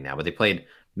forgetting now. But they played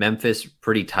Memphis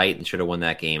pretty tight and should have won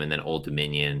that game. And then Old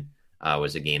Dominion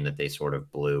was a game that they sort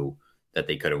of blew that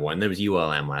they could have won. There was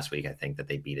ULM last week, I think, that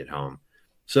they beat at home.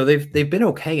 So they've been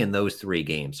okay in those 3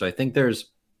 games. So I think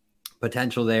there's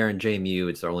potential there in JMU.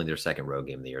 It's only their 2nd road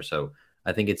game of the year. So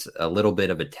I think it's a little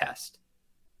bit of a test.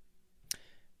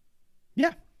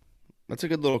 Yeah, that's a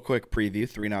good little quick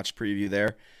preview, 3-notch preview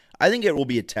there. I think it will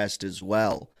be a test as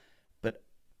well. But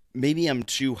maybe I'm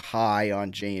too high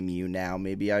on JMU now.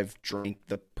 Maybe I've drank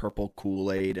the purple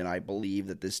Kool-Aid and I believe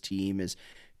that this team is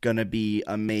going to be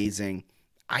amazing.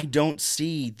 I don't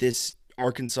see this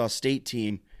Arkansas State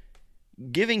team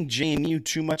giving JMU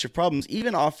too much of problems,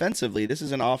 even offensively. This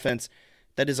is an offense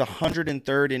that is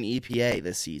 103rd in EPA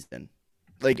this season.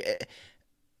 Like,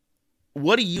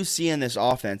 what do you see in this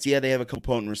offense? Yeah, they have a couple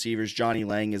potent receivers. Johnny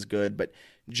Lang is good, but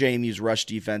JMU's rush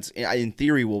defense, in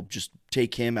theory, will just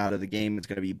take him out of the game. It's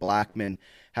going to be Blackman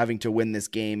having to win this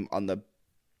game on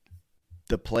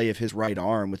the play of his right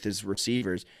arm with his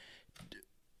receivers.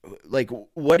 Like,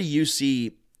 what do you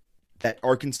see that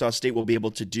Arkansas State will be able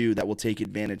to do that will take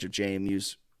advantage of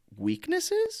JMU's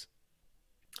weaknesses?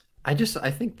 I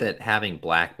think that having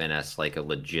Blackman as like a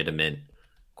legitimate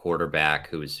quarterback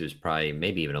who's probably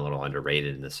maybe even a little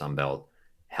underrated in the Sun Belt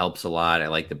helps a lot. I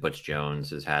like that Butch Jones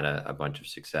has had a bunch of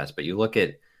success, but you look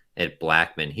at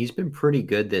Blackman, he's been pretty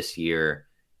good this year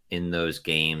in those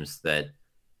games that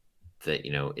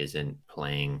isn't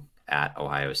playing at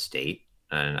Ohio State,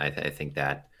 and I think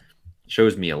that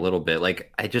shows me a little bit.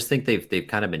 Like, I just think they've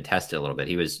kind of been tested a little bit.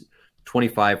 He was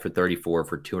 25 for 34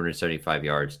 for 275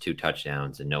 yards, 2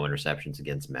 touchdowns, and no interceptions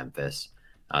against Memphis.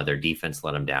 Their defense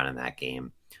let them down in that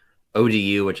game.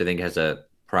 ODU, which I think has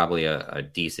probably a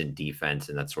decent defense,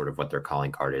 and that's sort of what their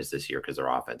calling card is this year because their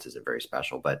offense isn't very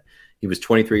special. But he was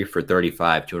 23 for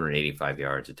 35, 285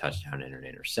 yards, a touchdown and an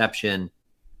interception.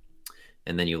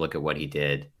 And then you look at what he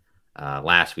did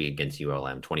last week against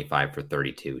ULM, 25 for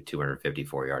 32,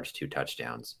 254 yards, 2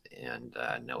 touchdowns, and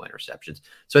no interceptions.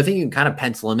 So I think you can kind of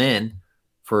pencil him in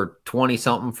for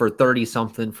 20-something, for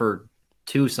 30-something, for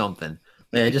 2-something.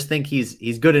 I just think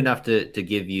he's good enough to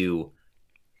give you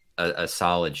a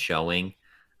solid showing.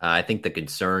 I think the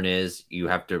concern is you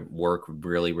have to work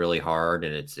really, really hard,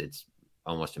 and it's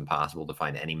almost impossible to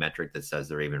find any metric that says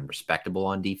they're even respectable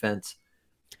on defense.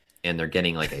 And they're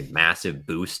getting like a massive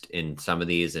boost in some of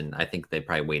these, and I think they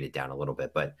probably weight it down a little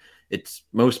bit. But it's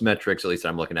most metrics, at least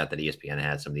I'm looking at, that ESPN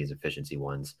has some of these efficiency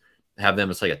ones, have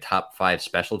them as like a top 5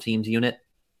 special teams unit.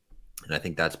 And I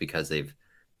think that's because they've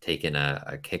taken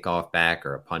a kickoff back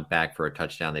or a punt back for a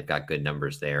touchdown. They've got good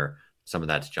numbers there. Some of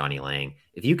that's Johnny Lang.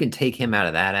 If you can take him out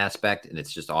of that aspect and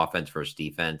it's just offense versus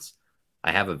defense,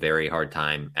 I have a very hard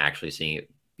time actually seeing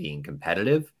it being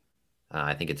competitive.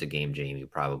 I think it's a game JMU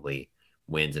probably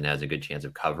wins and has a good chance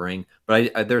of covering.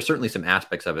 But there are certainly some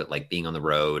aspects of it, like being on the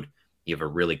road. You have a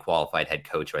really qualified head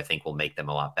coach who I think will make them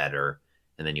a lot better.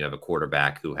 And then you have a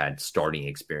quarterback who had starting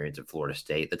experience at Florida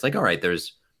State. That's like, all right,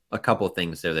 there's a couple of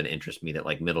things there that interest me that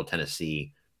like Middle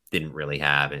Tennessee didn't really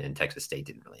have and Texas State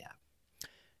didn't really have.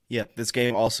 Yeah, this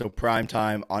game also prime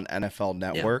time on NFL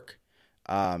Network.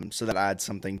 Yeah. So that adds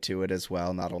something to it as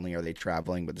well. Not only are they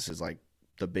traveling, but this is like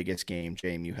the biggest game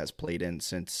JMU has played in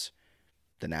since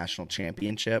the national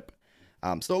championship.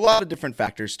 So a lot of different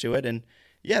factors to it. And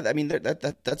yeah, I mean,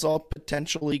 that's all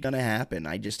potentially going to happen.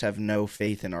 I just have no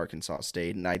faith in Arkansas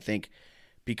State. And I think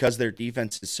because their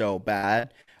defense is so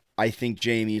bad, I think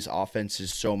JMU's offense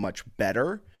is so much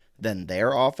better than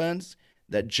their offense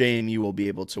that JMU will be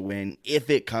able to win. If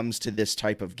it comes to this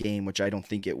type of game, which I don't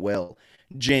think it will,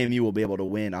 JMU will be able to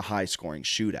win a high-scoring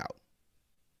shootout.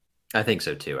 I think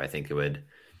so, too. I think it'd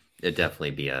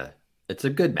definitely be it's a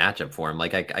good matchup for him.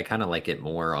 Like, I kind of like it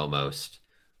more almost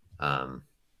than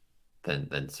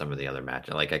some of the other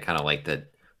matchups. Like, I kind of like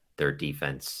that their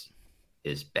defense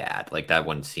is bad. Like, that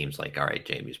one seems like, all right,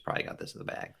 JMU's probably got this in the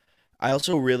bag. I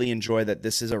also really enjoy that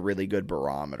this is a really good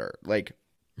barometer. Like,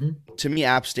 to me,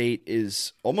 App State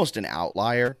is almost an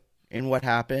outlier in what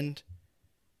happened.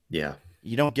 Yeah.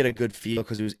 You don't get a good feel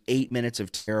because it was 8 minutes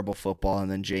of terrible football,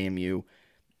 and then JMU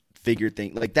figured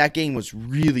things. Like, that game was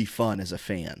really fun as a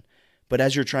fan. But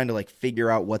as you're trying to, like,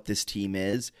 figure out what this team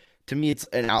is, to me, it's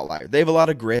an outlier. They have a lot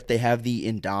of grit. They have the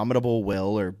indomitable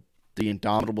will or the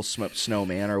indomitable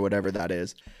snowman or whatever that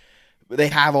is. They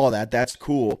have all that. That's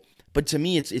cool. But to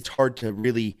me, it's hard to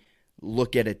really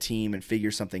look at a team and figure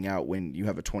something out when you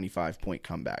have a 25-point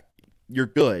comeback. You're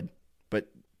good, but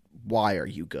why are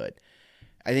you good?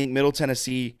 I think Middle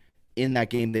Tennessee, in that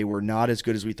game, they were not as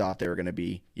good as we thought they were going to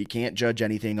be. You can't judge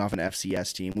anything off an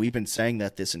FCS team. We've been saying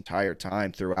that this entire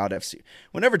time throughout FCS.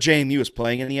 Whenever JMU was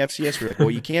playing in the FCS, we're like,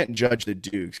 well, you can't judge the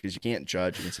Dukes because you can't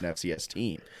judge against an FCS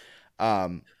team.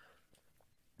 And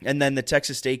then the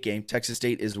Texas State game, Texas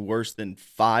State is worse than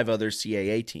 5 other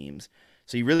CAA teams.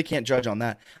 So you really can't judge on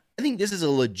that. I think this is a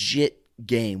legit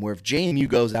game where if JMU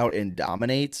goes out and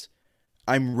dominates,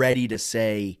 I'm ready to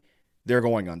say they're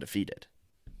going undefeated.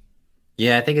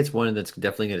 Yeah, I think it's one that's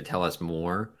definitely going to tell us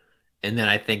more. And then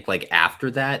I think like after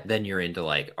that, then you're into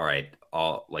like, all right,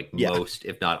 most,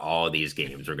 if not all of these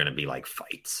games are going to be like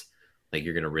fights. Like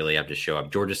you're going to really have to show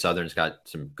up. Georgia Southern's got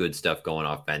some good stuff going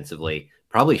offensively.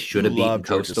 Probably should You have beaten love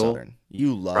Georgia Coastal. Southern.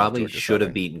 You love Probably Georgia should have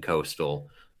Southern. beaten Coastal.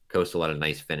 Coastal had a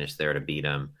nice finish there to beat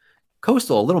them.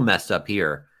 Coastal a little messed up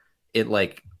here. It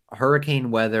like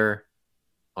hurricane weather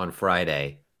on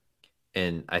Friday,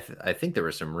 and I think there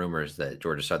were some rumors that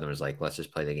Georgia Southern was like, let's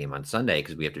just play the game on Sunday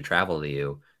because we have to travel to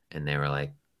you, and they were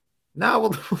like,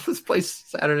 no, let's play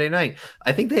Saturday night.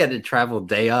 I think they had to travel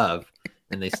day of,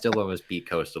 and they still almost beat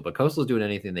Coastal. But Coastal's doing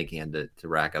anything they can to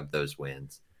rack up those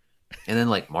wins. And then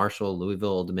like Marshall, Louisville,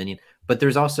 Old Dominion. But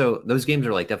there's also those games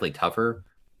are like definitely tougher.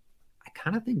 I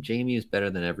kind of think JMU is better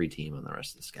than every team on the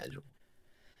rest of the schedule.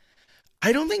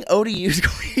 I don't think ODU is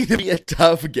going to be a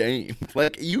tough game.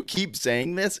 Like you keep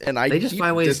saying this, and they just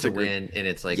find ways disagree. to win, and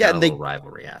it's like a little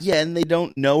rivalry aspect. Yeah, and they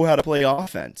don't know how to play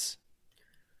offense.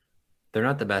 They're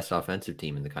not the best offensive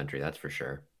team in the country, that's for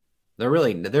sure.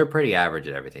 They're pretty average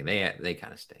at everything. They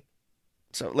kind of stink.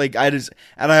 So like I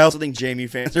also think JMU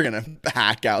fans are gonna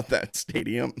pack out that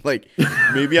stadium. Like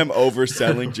maybe I'm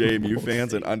overselling JMU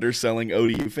fans and underselling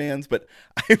ODU fans, but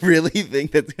I really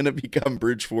think that's gonna become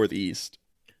Bridgeforth East.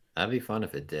 That'd be fun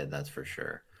if it did, that's for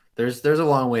sure. There's a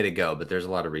long way to go, but there's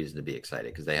a lot of reason to be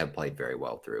excited because they have played very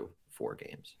well through 4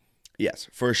 games. Yes,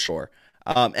 for sure.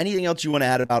 Anything else you want to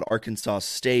add about Arkansas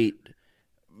State?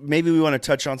 Maybe we want to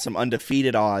touch on some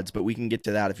undefeated odds, but we can get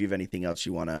to that if you have anything else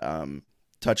you want to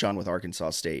touch on with Arkansas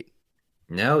State.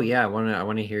 No, yeah, I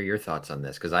want to hear your thoughts on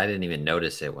this because I didn't even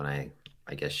notice it when I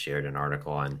guess shared an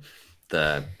article on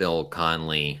the Bill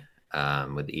Conley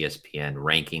with ESPN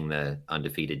ranking the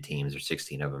undefeated teams. There's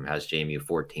 16 of them. Has JMU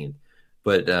 14th,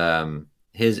 but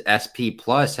his SP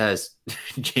Plus has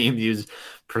JMU's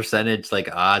percentage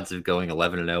like odds of going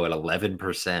 11-0 at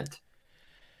 11%.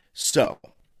 So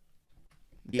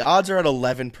the odds are at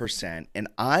 11%, and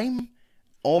I'm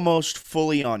almost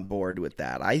fully on board with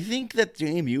that. I think that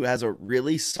JMU has a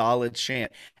really solid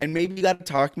chance. And maybe you got to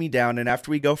talk me down, and after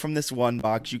we go from this one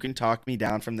box, you can talk me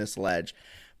down from this ledge.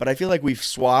 But I feel like we've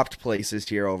swapped places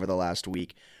here over the last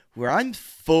week where I'm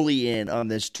fully in on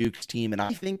this Dukes team, and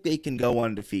I think they can go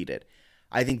undefeated.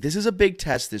 I think this is a big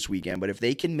test this weekend, but if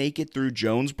they can make it through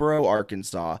Jonesboro,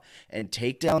 Arkansas, and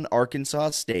take down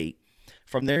Arkansas State,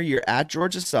 from there you're at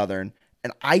Georgia Southern.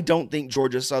 And I don't think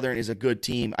Georgia Southern is a good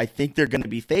team. I think they're going to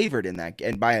be favored in that.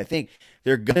 And by I think,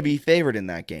 they're going to be favored in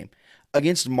that game.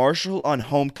 Against Marshall on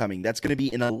homecoming, that's going to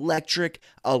be an electric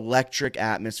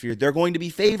atmosphere. They're going to be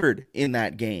favored in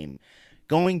that game.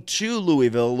 Going to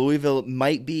Louisville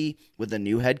might be with a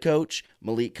new head coach.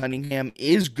 Malik Cunningham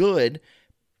is good,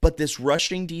 but this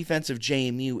rushing defense of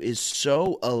JMU is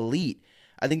so elite.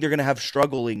 I think they're going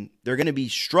to be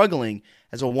struggling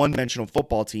as a one-dimensional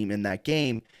football team in that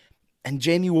game. And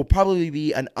JMU will probably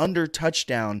be an under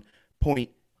touchdown point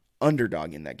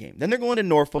underdog in that game. Then they're going to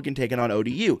Norfolk and taking on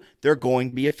ODU. They're going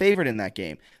to be a favorite in that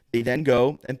game. They then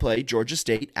go and play Georgia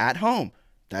State at home.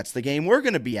 That's the game we're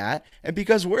going to be at. And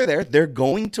because we're there, they're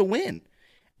going to win.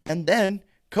 And then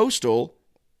Coastal,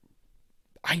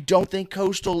 I don't think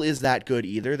Coastal is that good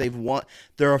either.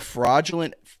 They're a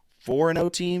fraudulent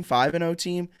 4-0 team, 5-0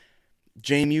 team.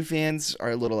 JMU fans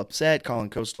are a little upset, calling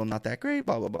Coastal not that great,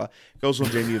 blah, blah, blah. Coastal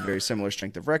and JMU have very similar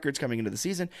strength of records coming into the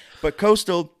season. But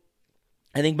Coastal,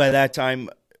 I think by that time,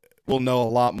 we'll know a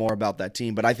lot more about that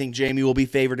team. But I think JMU will be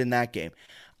favored in that game.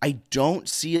 I don't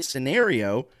see a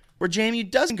scenario where JMU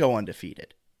doesn't go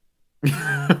undefeated.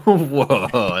 Whoa,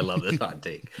 I love this hot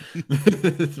take.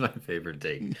 It's my favorite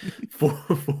take. Four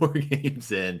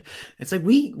games in. It's like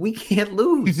we can't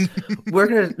lose. We're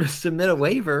gonna submit a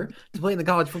waiver to play in the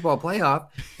college football playoff,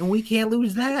 and we can't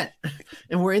lose that.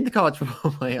 And we're in the college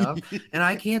football playoff, and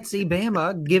I can't see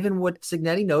Bama, given what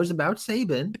Cignetti knows about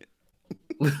Saban.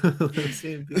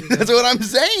 That's what I'm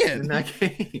saying. In that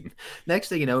game. Next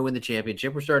thing you know, we win the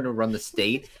championship. We're starting to run the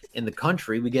state in the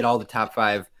country. We get all the top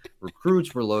 5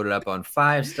 recruits. We're loaded up on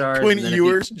 5-stars. Quinn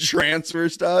Ewers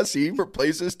transfers to us. He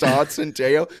replaces Todd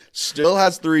Centeo. Still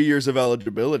has 3 years of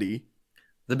eligibility.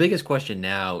 The biggest question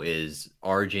now is,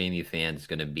 are JMU fans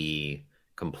going to be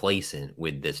complacent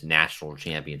with this national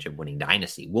championship winning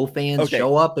dynasty? Will fans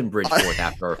show up in Bridgeport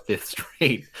after our 5th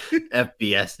straight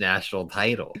FBS national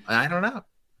title? I don't know.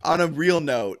 On a real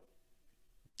note,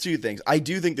 2 things. I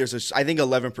do think I think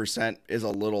 11% is a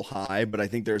little high, but I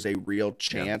think there's a real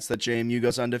chance that JMU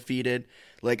goes undefeated.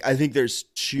 Like, I think there's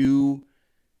two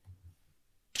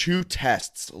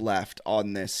tests left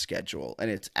on this schedule,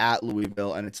 and it's at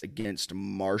Louisville and it's against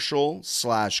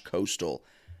Marshall/Coastal.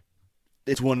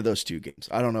 It's one of those 2 games.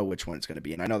 I don't know which one it's going to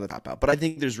be, and I know the top out, but I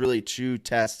think there's really 2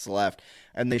 tests left,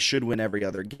 and they should win every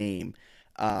other game.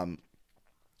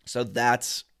 So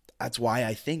that's why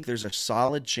I think there's a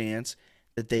solid chance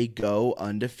that they go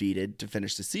undefeated to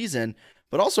finish the season.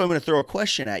 But also, I'm going to throw a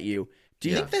question at you. Do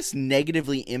you think this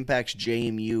negatively impacts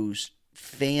JMU's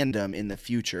fandom in the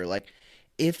future? Like,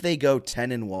 if they go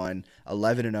 10-1,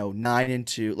 11-0,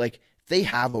 9-2, like they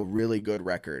have a really good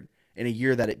record in a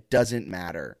year that it doesn't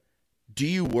matter. Do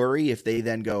you worry if they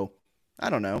then go, I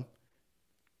don't know,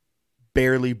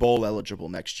 barely bowl eligible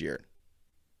next year?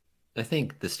 I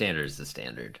think the standard is the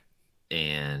standard.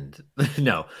 And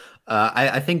no,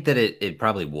 I think that it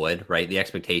probably would, right? The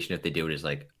expectation if they do it is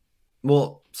like,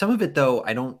 well, some of it though,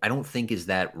 I don't think is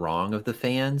that wrong of the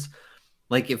fans.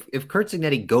 Like if Kurt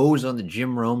Signetti goes on the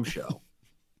Jim Rome show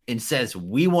and says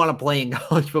we want to play in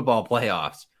college football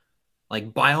playoffs,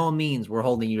 like by all means, we're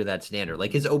holding you to that standard.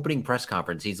 Like his opening press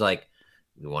conference, he's like,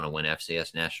 we want to win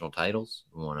FCS national titles.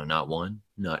 We want to not one,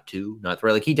 not two, not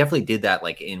three. Like he definitely did that.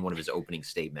 Like in one of his opening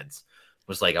statements,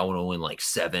 was like, I want to win like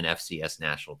 7 FCS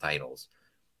national titles.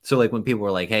 So like when people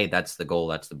were like, hey, that's the goal,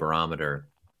 that's the barometer,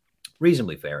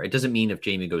 reasonably fair. It doesn't mean if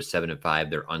JMU goes 7-5,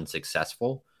 they're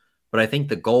unsuccessful. But I think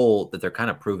the goal that they're kind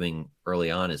of proving early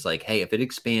on is like, hey, if it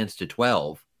expands to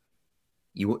 12,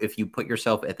 if you put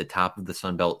yourself at the top of the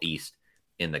Sun Belt East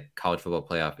and the college football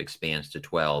playoff expands to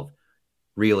 12,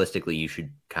 realistically, you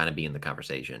should kind of be in the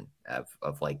conversation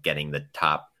of like getting the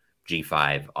top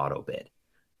G5 auto bid.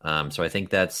 So I think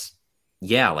that's,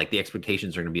 like the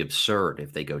expectations are going to be absurd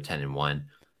if they go 10-1,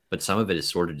 but some of it is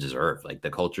sort of deserved. Like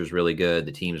the culture is really good.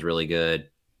 The team's really good.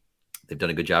 They've done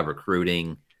a good job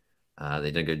recruiting.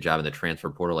 They've done a good job in the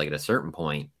transfer portal. Like at a certain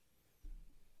point,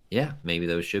 maybe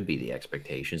those should be the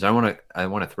expectations. I want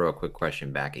to throw a quick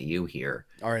question back at you here.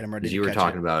 All right, I'm ready. Because you were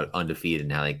talking about undefeated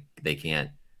and how they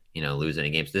can't, lose any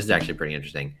games. This is actually pretty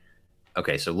interesting.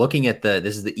 Okay, so looking at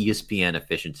this is the ESPN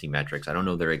efficiency metrics. I don't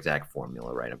know their exact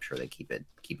formula, right? I'm sure they keep it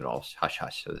all hush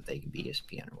hush so that they can be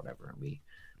ESPN or whatever, and we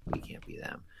can't be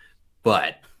them.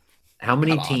 But how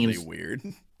many teams? Weird.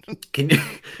 Can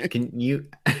you?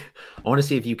 I want to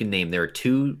see if you can name. There are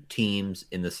 2 teams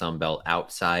in the Sun Belt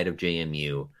outside of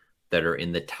JMU that are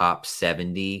in the top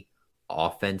 70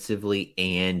 offensively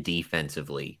and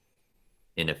defensively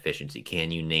in efficiency.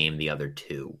 Can you name the other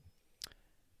 2?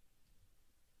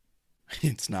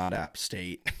 It's not App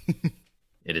State.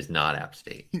 It is not App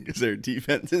State. Because their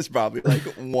defense is probably like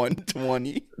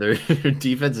 120. Their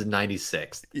defense is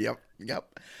 96th.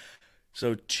 Yep.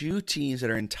 So 2 teams that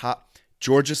are in top.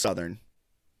 Georgia Southern.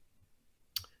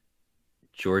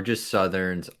 Georgia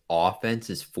Southern's offense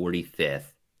is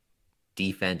 45th.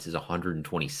 Defense is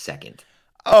 122nd.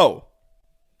 Oh.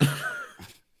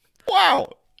 Wow.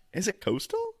 Is it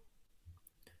Coastal?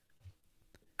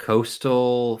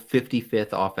 Coastal 55th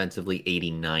offensively,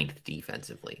 89th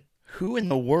defensively. Who in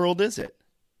the world is it?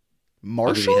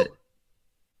 Marshall?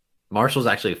 Marshall's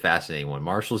actually a fascinating one.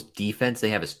 Marshall's defense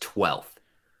they have is 12th.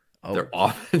 Oh. Their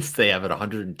offense they have at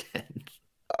 110th.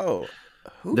 Oh.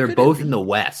 They're both in the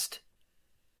West.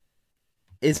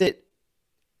 Is it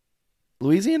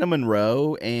Louisiana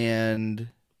Monroe and...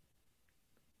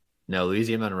 No,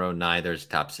 Louisiana Monroe, neither's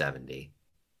top 70.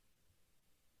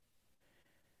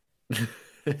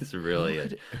 It's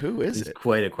really who is it?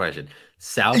 Quite a question.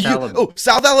 South Alabama. Oh,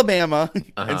 South Alabama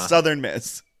and Southern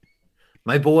Miss.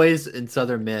 My boys in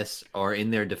Southern Miss are in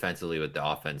there defensively with the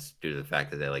offense due to the fact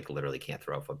that they like literally can't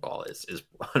throw a football. Is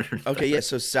 100. Okay, yeah.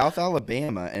 So South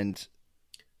Alabama and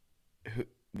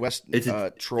West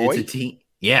Troy. It's a team.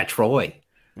 Yeah, Troy.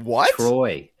 What?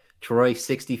 Troy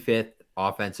 65th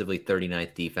offensively,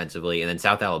 39th defensively, and then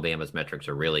South Alabama's metrics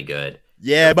are really good.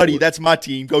 Yeah, buddy, that's my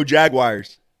team. Go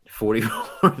Jaguars.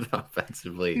 44th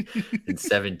offensively and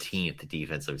 17th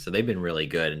defensively. So they've been really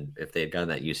good. And if they had gotten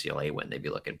that UCLA win, they'd be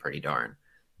looking pretty darn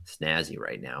snazzy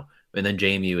right now. And then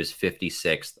JMU is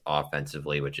 56th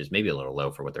offensively, which is maybe a little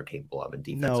low for what they're capable of. And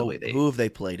defensively, who have they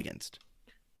played against?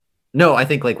 No, I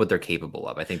think like what they're capable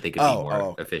of. I think they could be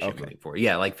more efficient moving forward.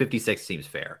 Yeah, like 56 seems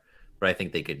fair, but I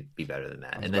think they could be better than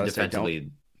that. And then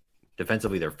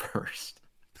defensively, they're first.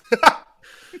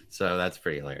 So that's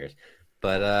pretty hilarious.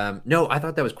 But no, I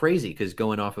thought that was crazy because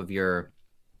going off of your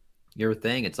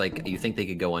thing, it's like you think they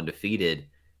could go undefeated,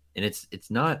 and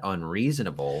it's not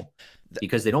unreasonable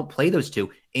because they don't play those 2,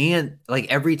 and like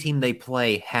every team they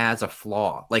play has a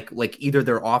flaw. Like either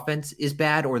their offense is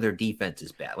bad or their defense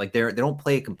is bad. Like they don't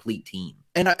play a complete team.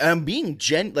 And I'm being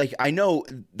like I know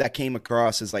that came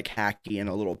across as like hacky and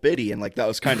a little bitty, and like that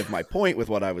was kind of my point with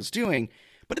what I was doing.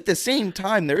 But at the same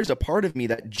time, there is a part of me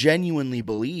that genuinely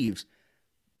believes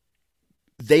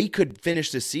they could finish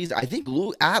this season. I think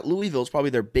at Louisville is probably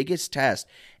their biggest test,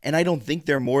 and I don't think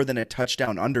they're more than a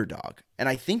touchdown underdog. And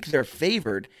I think they're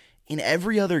favored in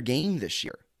every other game this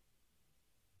year.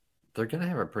 They're gonna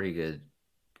have a pretty good.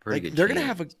 They're gonna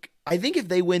have I think if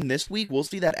they win this week, we'll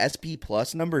see that SP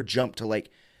plus number jump to like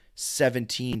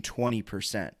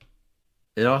 17-20%.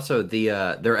 And also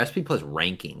their SP Plus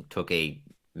ranking took a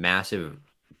massive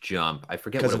jump. I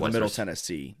forget Because what it of the was. Middle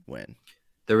Tennessee win.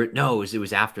 It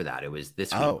was after that. It was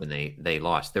this week when they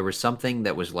lost. There was something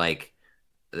that was like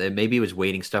maybe it was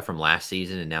waiting stuff from last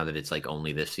season, and now that it's like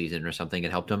only this season or something,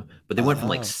 it helped them. But they went from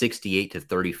like 68 to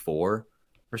 34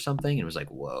 or something, and it was like,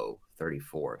 whoa,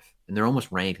 34th, and they're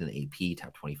almost ranked in the AP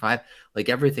top 25. Like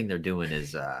everything they're doing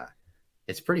is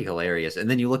it's pretty hilarious. And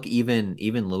then you look even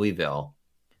Louisville.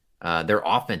 Their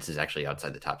offense is actually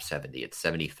outside the top 70. It's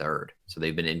 73rd. So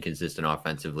they've been inconsistent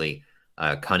offensively.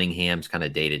 Cunningham's kind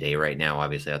of day to day right now.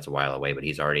 Obviously, that's a while away, but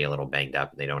he's already a little banged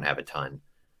up. They don't have a ton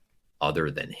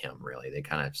other than him, really. They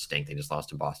kind of stink. They just lost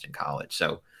to Boston College.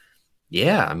 So,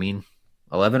 yeah, I mean,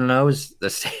 11-0 is the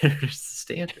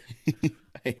standard. I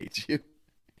hate you.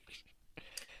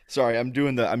 Sorry,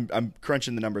 I'm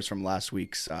crunching the numbers from last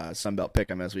week's Sunbelt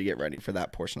Pick'em as we get ready for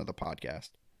that portion of the podcast.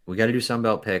 We got to do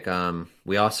Sunbelt Pick. I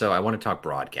want to talk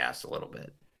broadcast a little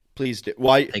bit. Please do.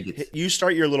 Well, you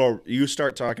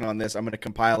start talking on this. I'm going to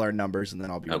compile our numbers and then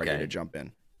I'll be ready to jump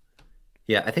in.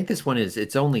 Yeah, I think this one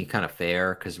it's only kind of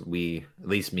fair because we, at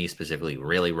least me specifically,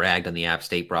 really ragged on the App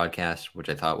State broadcast, which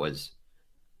I thought was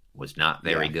not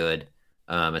very good.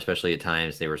 Especially at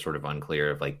times they were sort of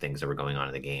unclear of like things that were going on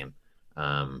in the game.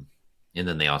 And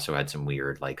then they also had some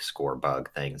weird like score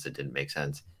bug things that didn't make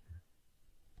sense.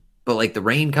 But like the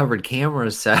rain covered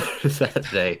cameras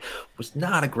Saturday was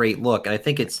not a great look. And I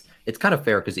think it's kind of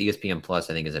fair because ESPN Plus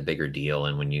I think is a bigger deal.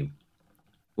 And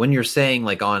when you're saying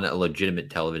like on a legitimate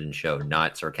television show,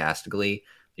 not sarcastically,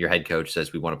 your head coach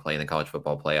says we want to play in the college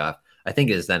football playoff, I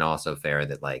think it is then also fair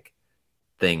that like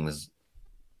things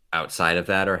outside of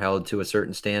that are held to a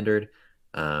certain standard.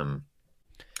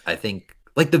 I think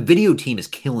like the video team is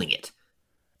killing it,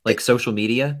 like social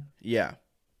media. Yeah.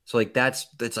 So like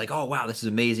it's like, oh wow, this is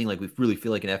amazing. Like we really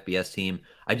feel like an FBS team.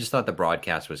 I just thought the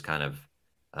broadcast was kind of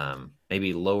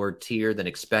maybe lower tier than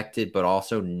expected, but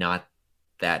also not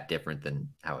that different than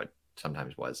how it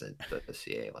sometimes was at the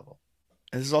CAA level.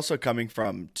 This is also coming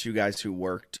from two guys who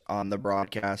worked on the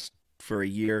broadcast for a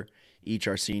year, each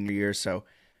our senior year. So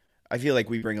I feel like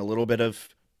we bring a little bit of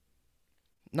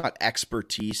not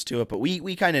expertise to it, but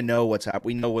we kind of know what's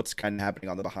happening. We know what's kind of happening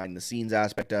on the behind the scenes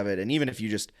aspect of it. And even if you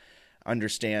just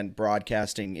understand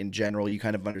broadcasting in general, you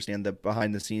kind of understand the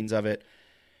behind the scenes of it.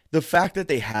 The fact that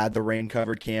they had the rain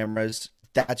covered cameras,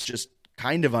 that's just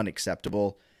kind of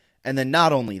unacceptable. And then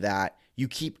not only that, you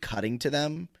keep cutting to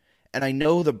them. And I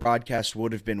know the broadcast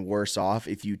would have been worse off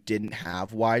if you didn't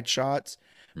have wide shots,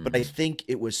 but I think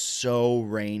it was so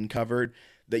rain covered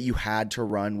that you had to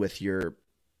run with your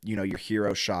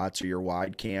hero shots or your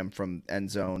wide cam from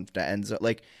end zone to end zone.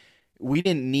 Like we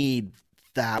didn't need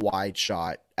that wide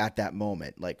shot at that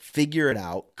moment. Like figure it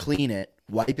out, clean it,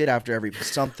 wipe it after every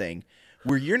something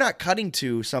where you're not cutting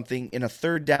to something in a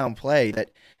third down play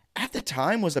that at the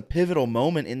time was a pivotal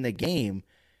moment in the game.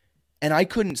 And I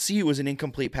couldn't see it was an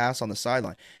incomplete pass on the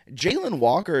sideline. Jalen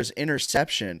Walker's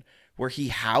interception where he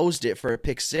housed it for a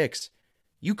pick six,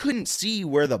 you couldn't see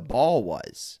where the ball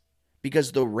was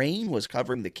because the rain was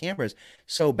covering the cameras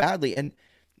so badly. And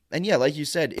yeah, like you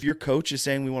said, if your coach is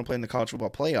saying we want to play in the college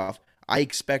football playoff, I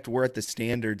expect we're at the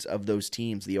standards of those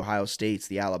teams, the Ohio States,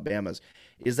 the Alabamas.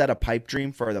 Is that a pipe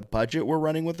dream for the budget we're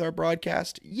running with our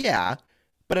broadcast? Yeah,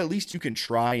 but at least you can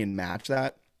try and match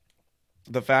that.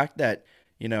 The fact that,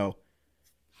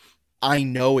 I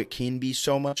know it can be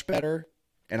so much better,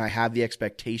 and I have the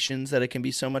expectations that it can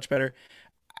be so much better.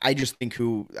 I just think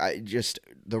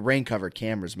the rain-covered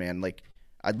cameras, man, like,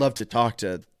 I'd love to talk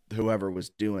to whoever was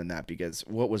doing that because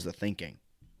what was the thinking?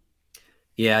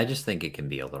 Yeah, I just think it can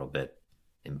be a little bit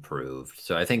improved.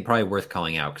 So I think probably worth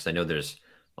calling out because I know there's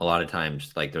a lot of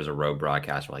times like there's a road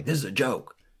broadcast where like this is a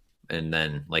joke, and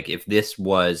then like if this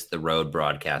was the road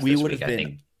broadcast we this would week, have I been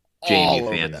think JMU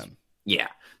over fans, them. Yeah.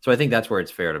 So I think that's where it's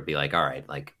fair to be like, all right,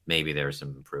 like maybe there's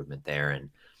some improvement there. And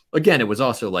again, it was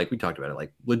also like we talked about it,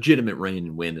 like legitimate rain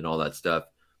and wind and all that stuff.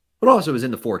 But also it was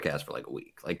in the forecast for like a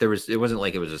week. Like it wasn't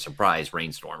like it was a surprise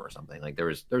rainstorm or something. Like there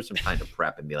was some time to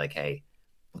prep and be like, hey,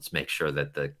 let's make sure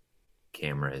that the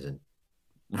camera isn't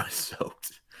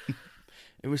soaked.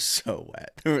 It was so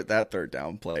wet. That third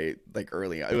down play, like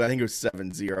early, I think it was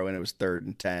 7-0 and it was 3rd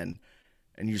and 10,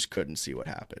 and you just couldn't see what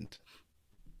happened.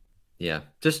 Yeah,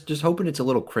 just hoping it's a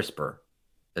little crisper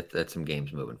at some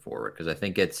games moving forward because I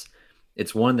think it's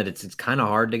one that it's kind of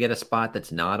hard to get a spot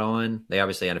that's not on. They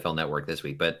obviously NFL Network this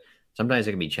week, but sometimes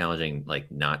it can be challenging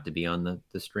like not to be on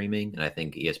the streaming. And I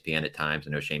think ESPN at times,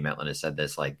 I know Shane Metlin has said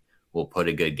this, like we'll put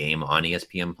a good game on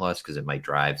ESPN Plus because it might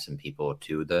drive some people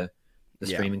to the the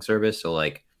Yeah. streaming service. So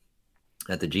like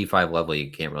at the G5 level, you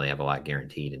can't really have a lot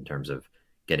guaranteed in terms of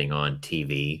getting on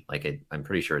TV. Like I'm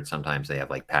pretty sure sometimes they have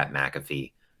like Pat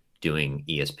McAfee doing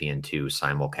ESPN2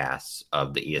 simulcasts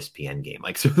of the ESPN game.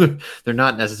 Like, so they're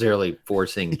not necessarily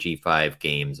forcing G5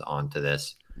 games onto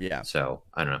this. Yeah. So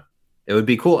I don't know. It would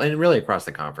be cool. And really across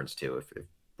the conference too, if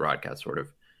broadcast sort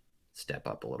of step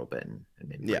up a little bit and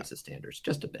maybe raise the standards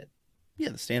just a bit. Yeah,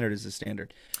 the standard is the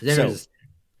standard.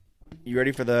 You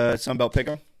ready for the Sunbelt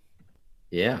Pick'em?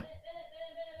 Yeah.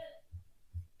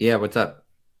 Yeah, what's up?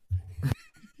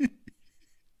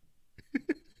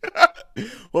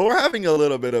 Well, we're having a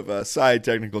little bit of side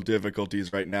technical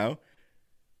difficulties right now.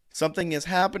 Something is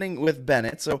happening with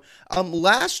Bennett. So,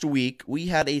 last week we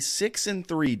had a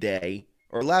 6-3 day,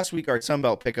 or last week our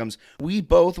Sunbelt Pick'ems, we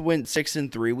both went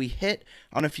 6-3. We hit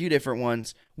on a few different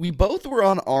ones. We both were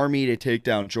on Army to take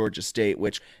down Georgia State,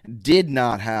 which did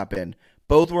not happen.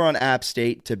 Both were on App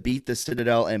State to beat the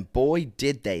Citadel, and boy,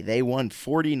 did they. They won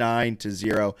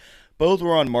 49-0. Both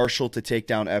were on Marshall to take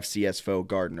down FCS foe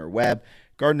Gardner-Webb.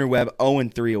 Gardner-Webb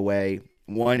 0-3 away,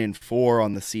 1-4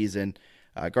 on the season.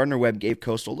 Gardner-Webb gave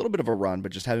Coastal a little bit of a run,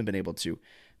 but just haven't been able to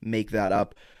make that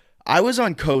up. I was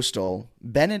on Coastal.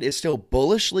 Bennett is still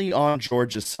bullishly on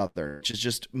Georgia Southern, which is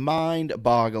just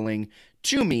mind-boggling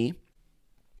to me.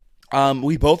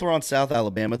 We both were on South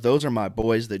Alabama. Those are my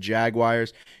boys, the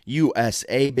Jaguars.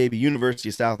 USA, baby, University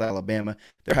of South Alabama.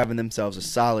 They're having themselves a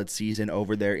solid season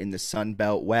over there in the Sun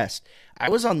Belt West. I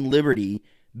was on Liberty.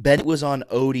 Bennett was on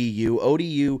ODU.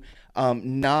 ODU,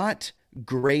 not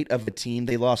great of a team.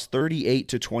 They lost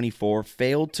 38-24,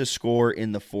 failed to score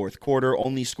in the fourth quarter,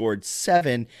 only scored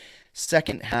 7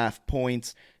 second-half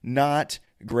points. Not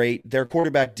great. Their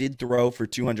quarterback did throw for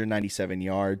 297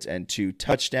 yards and 2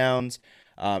 touchdowns.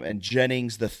 And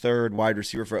Jennings, the third wide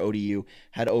receiver for ODU,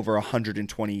 had over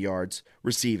 120 yards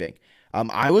receiving.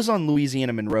 I was on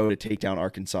Louisiana Monroe to take down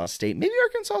Arkansas State. Maybe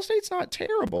Arkansas State's not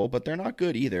terrible, but they're not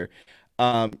good either.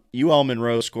 UL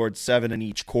Monroe scored 7 in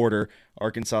each quarter.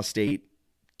 Arkansas State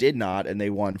did not, and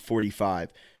they won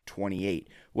 45-28.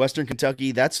 Western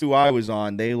Kentucky, that's who I was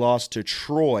on. They lost to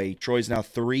Troy. Troy's now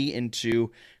 3-2.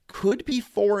 Could be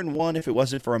 4-1 if it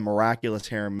wasn't for a miraculous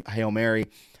Hail Mary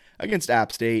against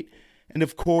App State. And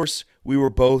of course, we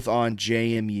were both on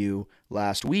JMU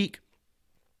last week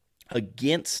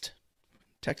against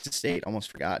Texas State.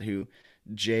 Almost forgot who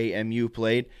JMU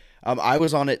played. I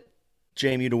was on it,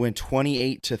 JMU to win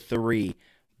 28-3.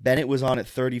 Bennett was on it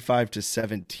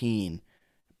 35-17.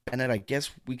 Bennett, I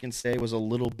guess we can say, was a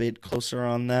little bit closer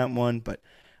on that one, but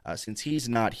since he's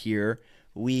not here,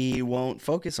 we won't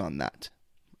focus on that.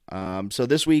 So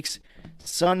this week's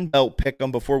Sun Belt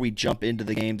Pick'em, before we jump into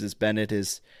the games, as Bennett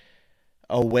is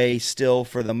away still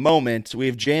for the moment, we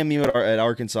have JMU at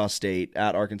Arkansas State,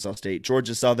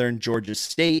 Georgia Southern, Georgia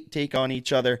State take on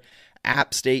each other,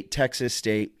 App State, Texas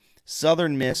State,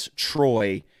 Southern Miss,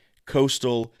 Troy,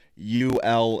 Coastal,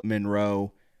 UL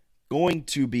Monroe. Going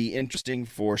to be interesting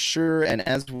for sure. And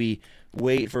as we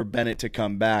wait for Bennett to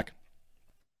come back,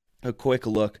 a quick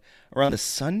look around the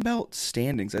Sunbelt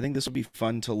standings. I think this will be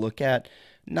fun to look at.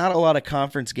 Not a lot of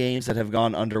conference games that have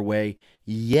gone underway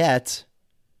yet,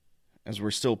 as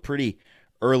we're still pretty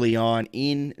early on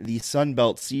in the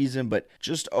Sunbelt season, but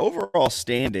just overall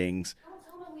standings.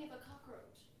 Don't tell me we have a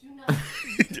cockroach. Do not.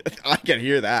 I can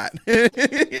hear that.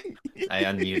 I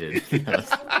unmuted.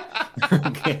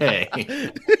 Okay.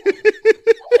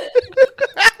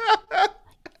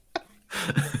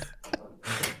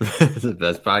 This is the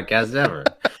best podcast ever.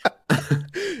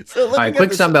 So all right,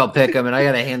 quick Sunbelt pick 'em, and I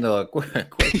got to handle a quick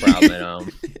problem at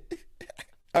home.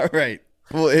 All right,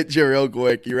 we'll hit you real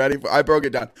quick. You ready? I broke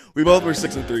it down. We both were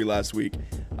 6-3 last week.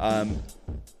 I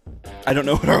don't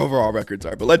know what our overall records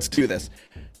are, but let's do this.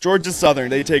 Georgia Southern,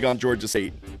 they take on Georgia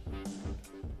State.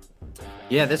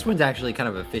 Yeah, this one's actually kind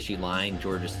of a fishy line.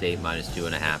 Georgia State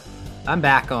 -2.5. I'm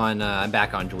back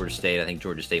on Georgia State. I think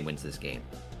Georgia State wins this game.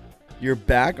 You're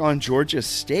back on Georgia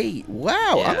State.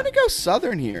 Wow, Yeah. I'm gonna go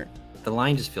Southern here. The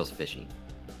line just feels fishy.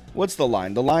 What's the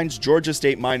line? The line's Georgia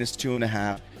State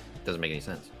 -2.5. Doesn't make any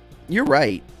sense. You're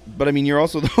right, but I mean, you're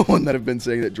also the one that have been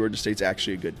saying that Georgia State's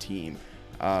actually a good team.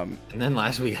 And then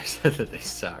last week I said that they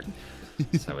sucked.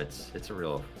 So it's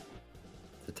a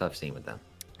tough scene with them.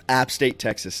 App State,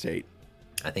 Texas State.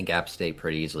 I think App State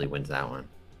pretty easily wins that one.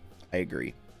 I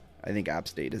agree. I think App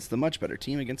State is the much better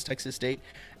team against Texas State.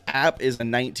 App is a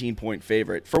 19-point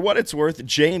favorite. For what it's worth,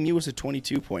 JMU was a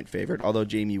 22-point favorite, although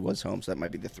JMU was home, so that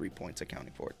might be the 3 points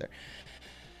accounting for it there.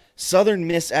 Southern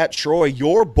Miss at Troy.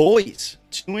 Your boys,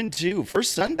 2-2.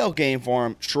 First Sunbelt game for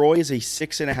them. Troy is a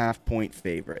 6.5-point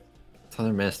favorite.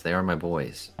 Southern Miss, they are my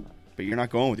boys. But you're not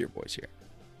going with your boys here.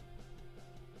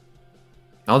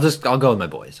 I'll go with my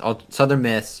boys. Southern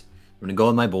Miss. I'm gonna go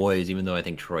with my boys, even though I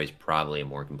think Troy's probably a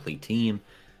more complete team.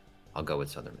 I'll go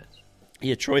with Southern Miss.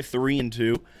 Yeah, Troy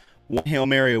 3-2, one Hail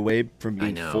Mary away from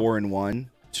being 4-1,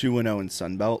 2-0 in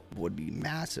Sun Belt would be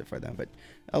massive for them, but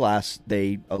alas,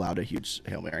 they allowed a huge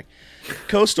Hail Mary.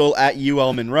 Coastal at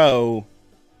UL Monroe.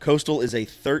 Coastal is a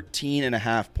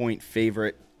 13.5-point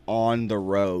favorite on the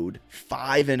road.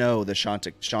 5-0 the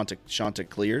Shanta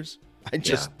Clears. I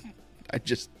just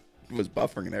was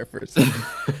buffering there for a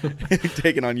second.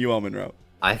 Taking on UL Monroe.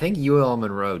 I think UL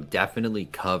Monroe definitely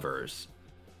covers.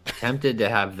 Tempted to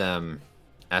have them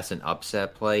as an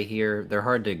upset play here. They're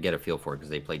hard to get a feel for because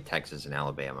they played Texas and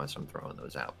Alabama, so I'm throwing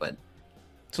those out. But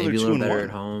so maybe a little better at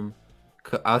home.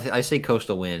 I say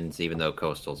Coastal wins, even though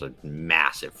Coastal's a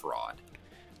massive fraud.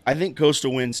 I think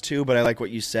Coastal wins too, but I like what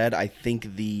you said. I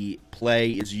think the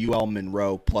play is UL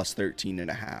Monroe plus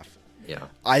 13.5. Yeah.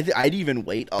 I'd even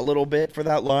wait a little bit for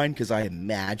that line because I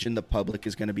imagine the public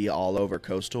is going to be all over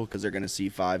Coastal because they're going to see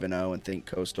 5-0 and think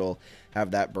Coastal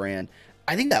have that brand.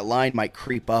 I think that line might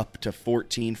creep up to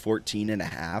 14.5.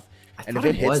 I thought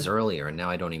it was earlier, and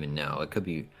now I don't even know. It could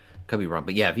be wrong.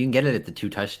 But yeah, if you can get it at the 2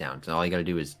 touchdowns, all you got to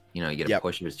do is, you get a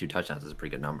push of his 2 touchdowns. That's a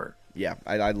pretty good number. Yeah,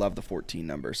 I love the 14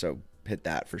 number, so hit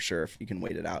that for sure if you can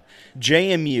wait it out.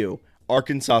 JMU,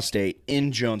 Arkansas State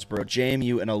in Jonesboro.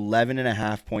 JMU, an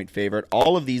 11.5-point favorite.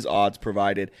 All of these odds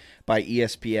provided by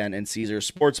ESPN and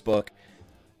Caesars Sportsbook,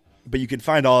 but you can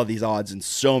find all of these odds and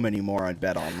so many more on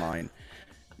Bet Online.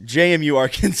 JMU,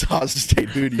 Arkansas State.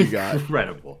 Who do you got?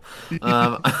 Incredible.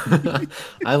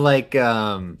 I like.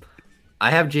 I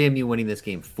have JMU winning this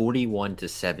game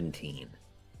 41-17.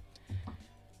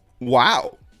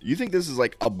 Wow, you think this is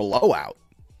like a blowout?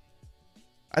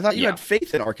 I thought you had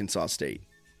faith in Arkansas State.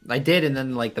 I did, and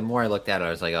then the more I looked at it, I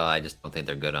was like, oh, I just don't think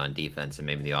they're good on defense, and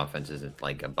maybe the offense isn't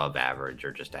above average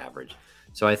or just average.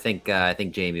 So I think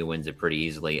JMU wins it pretty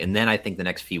easily, and then I think the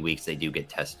next few weeks they do get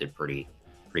tested pretty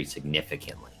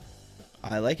significantly.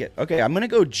 I like it. Okay, I'm gonna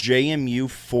go JMU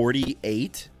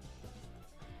 48.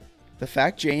 The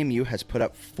fact JMU has put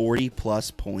up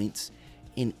 40+ points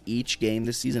in each game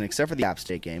this season, except for the App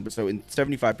State game, but so in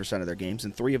 75% of their games,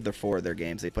 in 3 of the 4 of their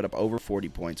games, they put up over 40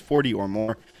 points, 40 or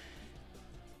more.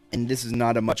 And this is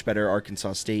not a much better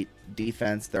Arkansas State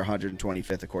defense. They're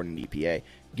 125th according to EPA.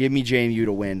 Give me JMU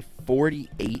to win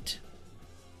 48-10.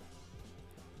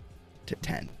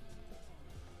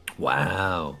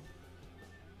 Wow.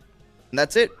 And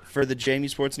that's it for the JMU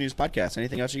Sports News podcast.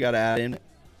 Anything else you got to add in?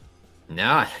 No,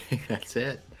 I think that's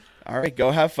it. All right,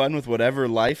 go have fun with whatever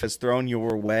life has thrown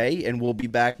your way, and we'll be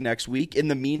back next week. In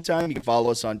the meantime, you can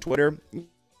follow us on Twitter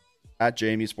at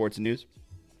JMU Sports News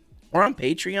or on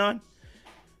Patreon.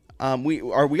 We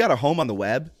got a home on the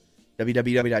web,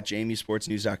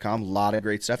 www.jmusportsnews.com. A lot of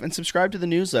great stuff. And subscribe to the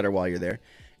newsletter while you're there.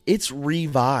 It's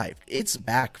revived. It's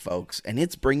back, folks, and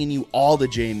it's bringing you all the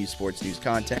JMU Sports News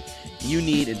content you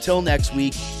need. Until next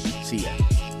week, see ya.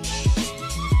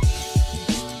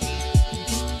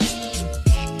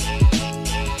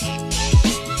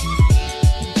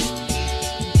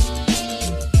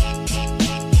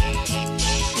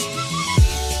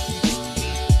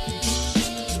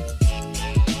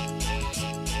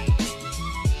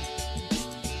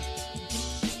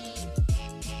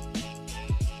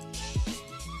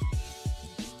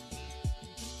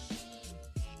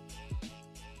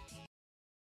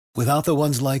 Without the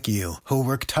ones like you, who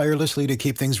work tirelessly to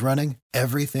keep things running,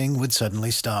 everything would suddenly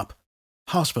stop.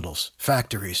 Hospitals,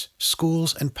 factories,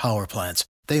 schools, and power plants,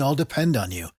 they all depend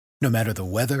on you. No matter the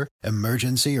weather,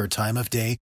 emergency, or time of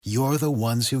day, you're the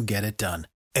ones who get it done.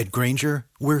 At Grainger,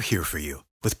 we're here for you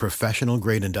with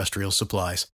professional-grade industrial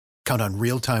supplies. Count on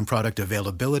real-time product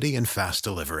availability and fast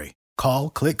delivery. Call,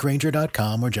 click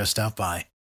Grainger.com, or just stop by.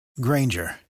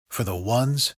 Grainger, for the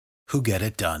ones who get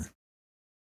it done.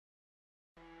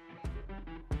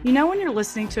 You know when you're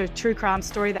listening to a true crime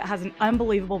story that has an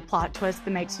unbelievable plot twist that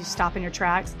makes you stop in your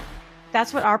tracks?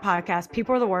 That's what our podcast,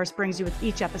 People Are the Worst, brings you with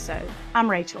each episode. I'm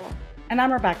Rachel. And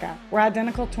I'm Rebecca. We're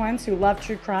identical twins who love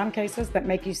true crime cases that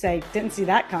make you say, didn't see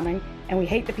that coming, and we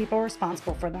hate the people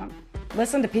responsible for them.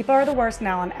 Listen to People Are the Worst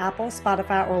now on Apple,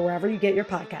 Spotify, or wherever you get your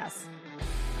podcasts.